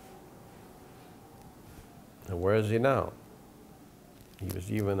 And where is he now? He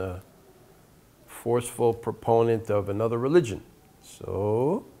was even a forceful proponent of another religion.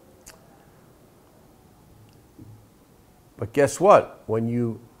 So, but guess what?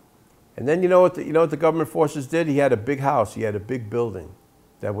 And then you know what the government forces did? He had a big house. He had a big building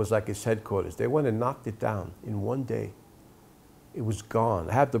that was like his headquarters. They went and knocked it down in one day. It was gone.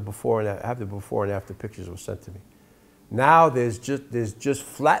 I have the before and after pictures were sent to me. Now there's just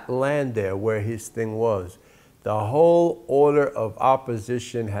flat land there where his thing was. The whole order of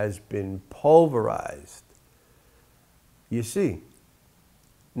opposition has been pulverized. You see.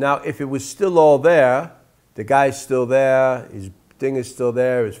 Now, if it was still all there, the guy's still there, his thing is still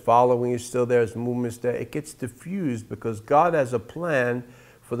there, his following is still there, his movement's there, it gets diffused because God has a plan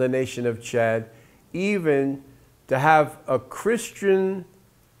for the nation of Chad, even to have a Christian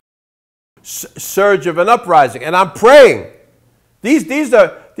surge of an uprising. And I'm praying. These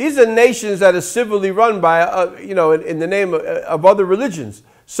are nations that are civilly run by, in the name of other religions.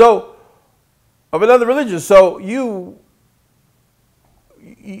 So, of another religion. So you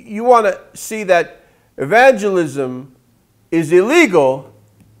want to see that evangelism is illegal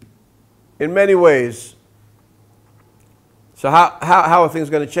in many ways. So how are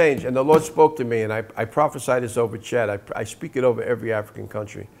things going to change? And the Lord spoke to me, and I prophesied this over Chad. I speak it over every African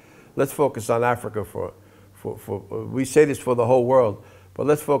country. Let's focus on Africa we say this for the whole world, but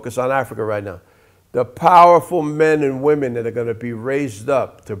let's focus on Africa right now. The powerful men and women that are going to be raised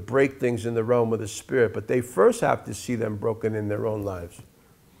up to break things in the realm of the Spirit, but they first have to see them broken in their own lives.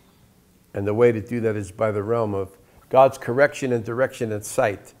 And the way to do that is by the realm of God's correction and direction and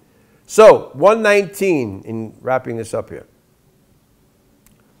sight. So, 119, in wrapping this up here.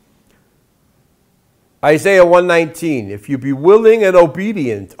 Isaiah 119, if you be willing and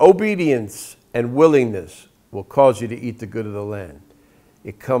obedient, obedience and willingness will cause you to eat the good of the land.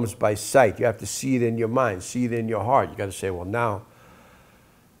 It comes by sight. You have to see it in your mind, see it in your heart. You got to say, well, now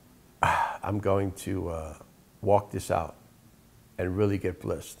I'm going to walk this out and really get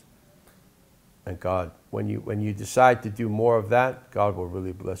blessed. And God, when you decide to do more of that, God will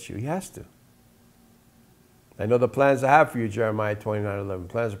really bless you. He has to. I know the plans I have for you, Jeremiah 29:11.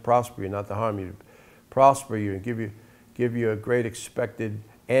 Plans to prosper you, not to harm you, to prosper you and give you a great expected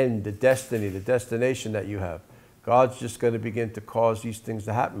end, the destiny, the destination that you have. God's just going to begin to cause these things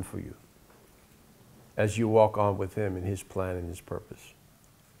to happen for you as you walk on with Him in His plan and His purpose.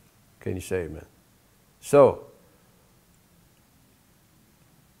 Can you say amen? So,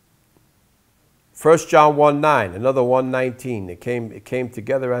 1 John 1:9, another 1:19. It came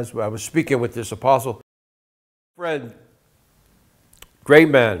together as I was speaking with this apostle friend, great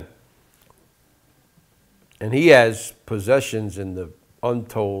man, and he has possessions in the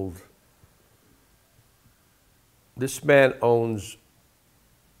untold. This man owns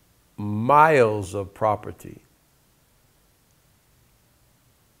miles of property.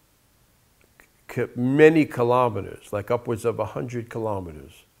 many kilometers, like upwards of 100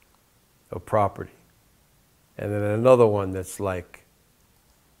 kilometers of property. And then another one that's like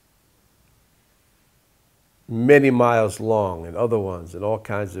many miles long, and other ones, and all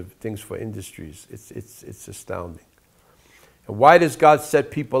kinds of things for industries. It's astounding. And why does God set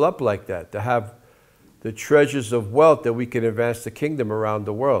people up like that? To have the treasures of wealth that we can advance the kingdom around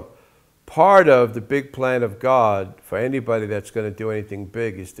the world. Part of the big plan of God for anybody that's going to do anything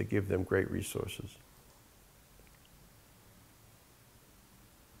big is to give them great resources.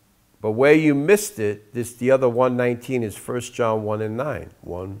 But where you missed it, the other 119 is 1 John 1 and 9.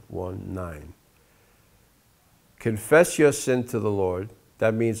 1:9. Confess your sin to the Lord.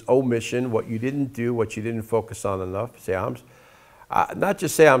 That means omission, what you didn't do, what you didn't focus on enough. Say, not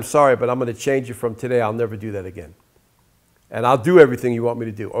just say I'm sorry, but I'm going to change it from today. I'll never do that again. And I'll do everything you want me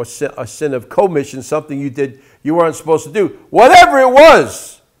to do. Or a sin of commission, something you did you weren't supposed to do. Whatever it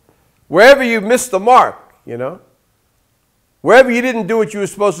was, wherever you missed the mark, you know. Wherever you didn't do what you were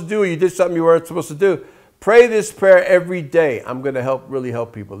supposed to do, or you did something you weren't supposed to do, pray this prayer every day. I'm going to really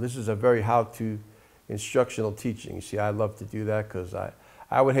help people. This is a very how-to instructional teaching. You see, I love to do that because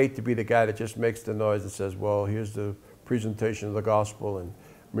I would hate to be the guy that just makes the noise and says, well, here's the presentation of the gospel and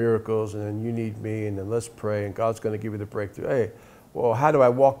miracles, and then you need me, and then let's pray, and God's going to give you the breakthrough. Hey, well, how do I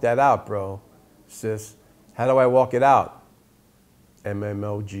walk that out, bro, sis? How do I walk it out?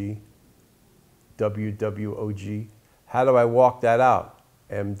 MMOG, WWOG. How do I walk that out?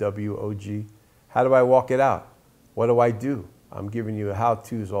 MWOG. How do I walk it out? What do I do? I'm giving you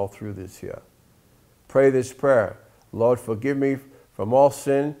how-tos all through this here. Pray this prayer. Lord, forgive me from all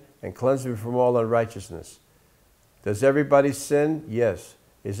sin and cleanse me from all unrighteousness. Does everybody sin? Yes.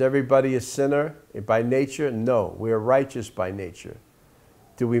 Is everybody a sinner by nature? No. We are righteous by nature.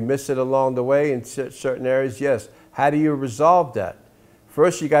 Do we miss it along the way in certain areas? Yes. How do you resolve that?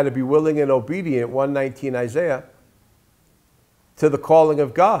 First, you got to be willing and obedient, 119 Isaiah, to the calling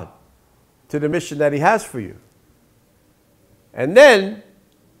of God, to the mission that he has for you. And then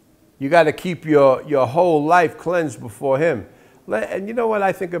you got to keep your whole life cleansed before him. And you know what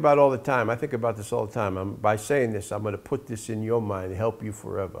I think about all the time? I think about this all the time. By saying this, I'm going to put this in your mind and help you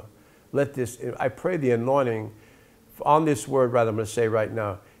forever. I pray the anointing on this word, I'm going to say right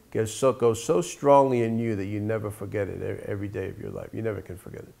now, goes so strongly in you that you never forget it every day of your life. You never can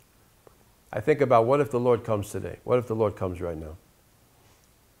forget it. I think about, what if the Lord comes today? What if the Lord comes right now?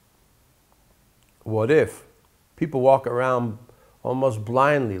 What if people walk around almost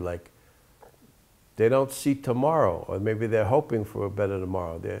blindly, like they don't see tomorrow, or maybe they're hoping for a better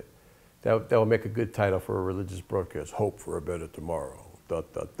tomorrow? That will make a good title for a religious broadcast. Hope for a better tomorrow. Da,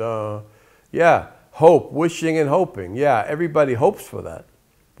 da, da. Yeah, hope, wishing and hoping. Yeah, everybody hopes for that.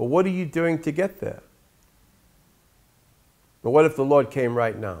 But what are you doing to get there? But what if the Lord came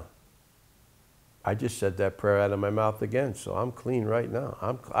right now? I just said that prayer out of my mouth again, so I'm clean right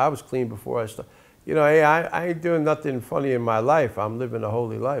now. I was clean before I started. You know, hey, I ain't doing nothing funny in my life. I'm living a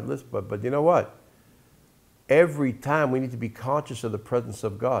holy life. Listen, but you know what? Every time we need to be conscious of the presence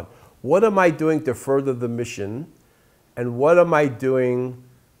of God. What am I doing to further the mission? And what am I doing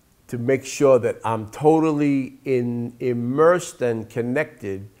to make sure that I'm totally immersed and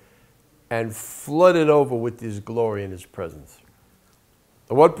connected and flooded over with his glory and his presence?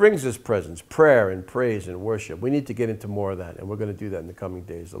 And what brings his presence? Prayer and praise and worship. We need to get into more of that, and we're going to do that in the coming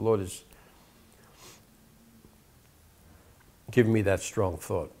days. The Lord is giving me that strong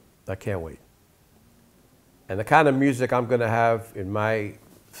thought. I can't wait. And the kind of music I'm going to have in my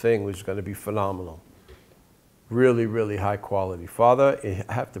thing is going to be phenomenal. Really, really high quality. Father,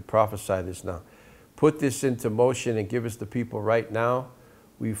 I have to prophesy this now. Put this into motion and give us the people right now.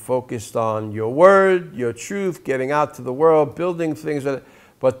 We focused on your word, your truth, getting out to the world, building things.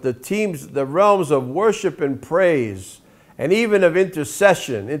 But the realms of worship and praise, and even of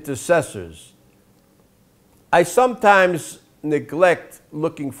intercessors. I sometimes neglect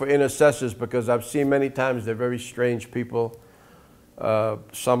looking for intercessors because I've seen many times they're very strange people.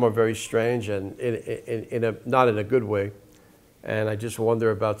 Some are very strange, and not in a good way. And I just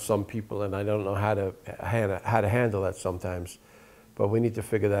wonder about some people, and I don't know how to handle that sometimes. But we need to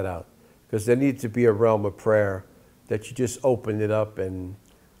figure that out, because there needs to be a realm of prayer that you just open it up. And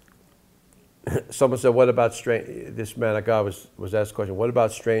someone said, "What about strange?" This man of God was asked a question. What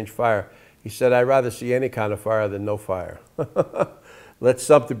about strange fire? He said, I'd rather see any kind of fire than no fire. Let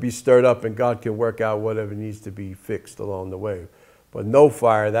something be stirred up, and God can work out whatever needs to be fixed along the way. But no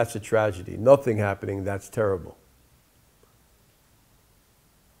fire, that's a tragedy. Nothing happening, that's terrible.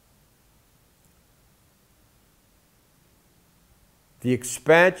 The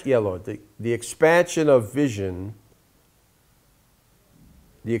expansion, yeah, Lord, the expansion of vision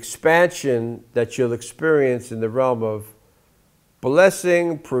the expansion that you'll experience in the realm of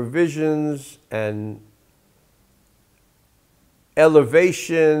blessing, provisions, and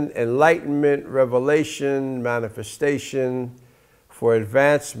elevation, enlightenment, revelation, manifestation for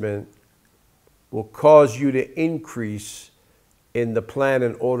advancement will cause you to increase in the plan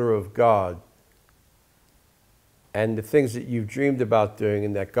and order of God. And the things that you've dreamed about doing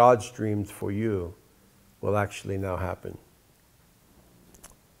and that God's dreamed for you will actually now happen.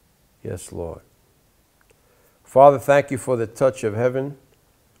 Yes, Lord. Father, thank you for the touch of heaven.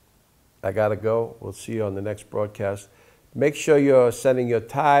 I got to go. We'll see you on the next broadcast. Make sure you're sending your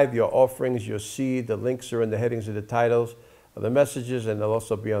tithe, your offerings, your seed. The links are in the headings of the titles of the messages, and they'll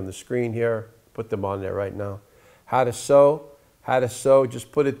also be on the screen here. Put them on there right now. How to sow. How to sow.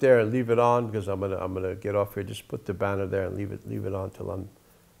 Just put it there and leave it on, because I'm gonna get off here. Just put the banner there and leave it on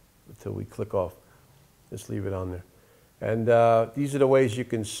until we click off. Just leave it on there. And these are the ways you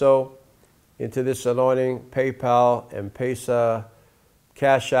can sow into this anointing: PayPal, M-Pesa,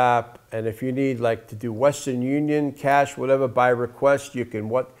 Cash App. And if you need like to do Western Union, cash, whatever, by request, you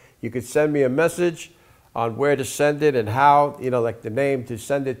could send me a message on where to send it and how, like the name to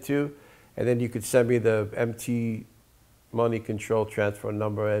send it to. And then you could send me the MT money control transfer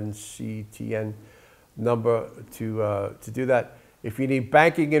number, NCTN number to do that. If you need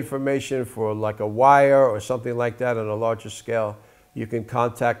banking information for like a wire or something like that on a larger scale, you can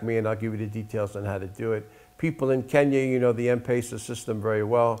contact me and I'll give you the details on how to do it. People in Kenya, you know the M-Pesa system very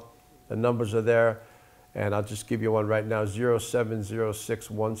well. The numbers are there. And I'll just give you one right now,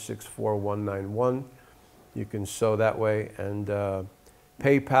 0706164191. You can sow that way. And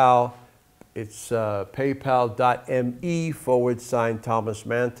PayPal, it's paypal.me/Thomas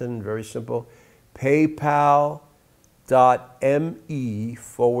Manton. Very simple.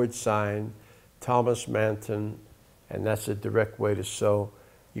 PayPal.me/Thomas Manton. And that's a direct way to sow.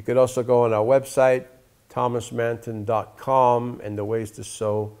 You could also go on our website, thomasmanton.com, and the ways to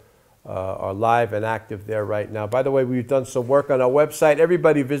sow are live and active there right now. By the way, we've done some work on our website.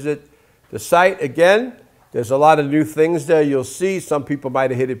 Everybody visit the site again. There's a lot of new things there you'll see. Some people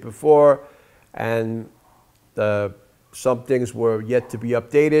might have hit it before, and some things were yet to be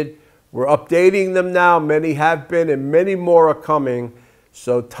updated. We're updating them now. Many have been, and many more are coming.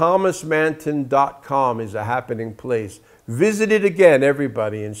 So thomasmanton.com is a happening place. Visit it again,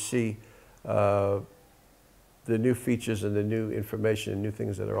 everybody, and see the new features and the new information and new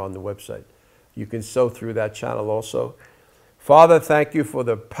things that are on the website. You can sow through that channel also. Father, thank you for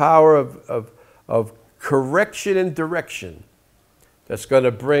the power of correction and direction that's going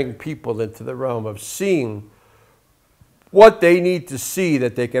to bring people into the realm of seeing what they need to see,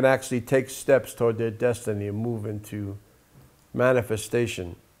 that they can actually take steps toward their destiny and move into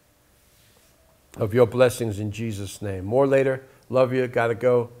manifestation of your blessings in Jesus' name. More later. Love you. Got to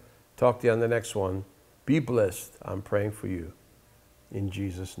go. Talk to you on the next one. Be blessed. I'm praying for you in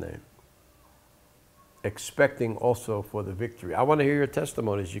Jesus' name. Expecting also for the victory. I want to hear your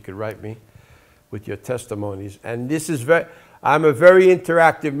testimonies. You could write me with your testimonies. And this is I'm a very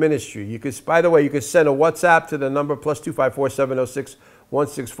interactive ministry. You could, by the way, you could send a WhatsApp to the number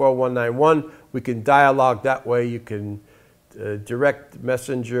 +254-706-164191. We can dialogue that way. You can direct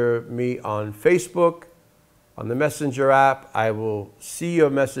messenger me on Facebook, on the Messenger app. I will see your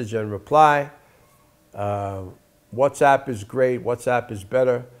message and reply. WhatsApp is great. WhatsApp is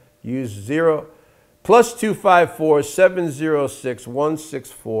better. Use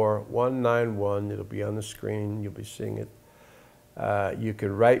 +254-706-164191. It'll be on the screen. You'll be seeing it. You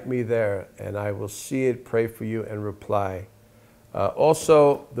can write me there, and I will see it, pray for you, and reply.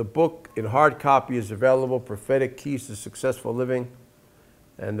 Also, the book in hard copy is available, Prophetic Keys to Successful Living.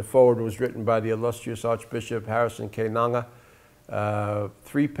 And the foreword was written by the illustrious Archbishop Harrison K. Nanga.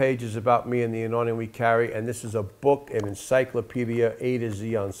 3 pages about me and the anointing we carry. And this is a book, an encyclopedia, A to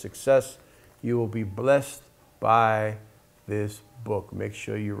Z on success. You will be blessed by this book. Make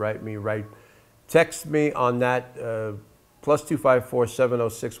sure you text me on that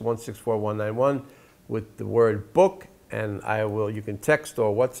 +254-706-164191 with the word book. And you can text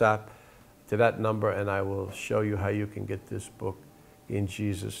or WhatsApp to that number, and I will show you how you can get this book in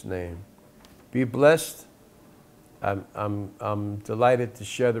Jesus' name. Be blessed. I'm delighted to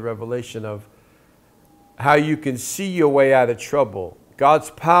share the revelation of how you can see your way out of trouble.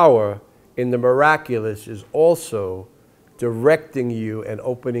 God's power in the miraculous is also directing you and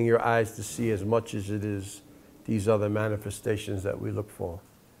opening your eyes to see as much as it is these other manifestations that we look for.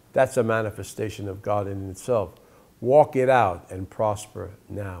 That's a manifestation of God in itself. Walk it out and prosper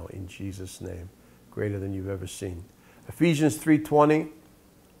now in Jesus' name, greater than you've ever seen. Ephesians 3:20,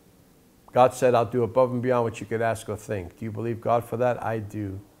 God said, I'll do above and beyond what you could ask or think. Do you believe God for that? I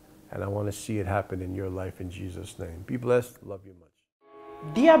do. And I want to see it happen in your life in Jesus' name. Be blessed. Love you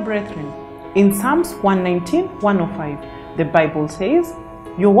much. Dear brethren, in Psalms 119:105, the Bible says,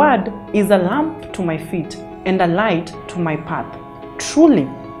 "Your word is a lamp to my feet and a light to my path." Truly,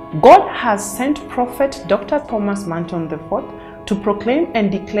 God has sent Prophet Dr. Thomas Manton IV to proclaim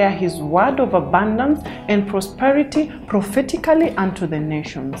and declare his word of abundance and prosperity prophetically unto the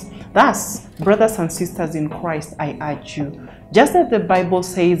nations. Thus, brothers and sisters in Christ, I urge you, just as the Bible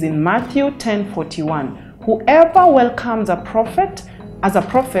says in Matthew 10:41, whoever welcomes a prophet as a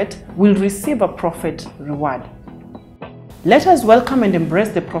prophet will receive a prophet reward. Let us welcome and embrace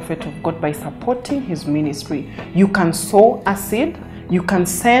the prophet of God by supporting his ministry. You can sow a seed, you can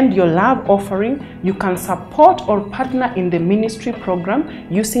send your love offering, you can support or partner in the ministry program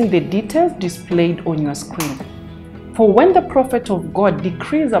using the details displayed on your screen. For when the prophet of God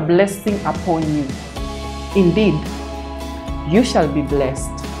decrees a blessing upon you, indeed, you shall be blessed.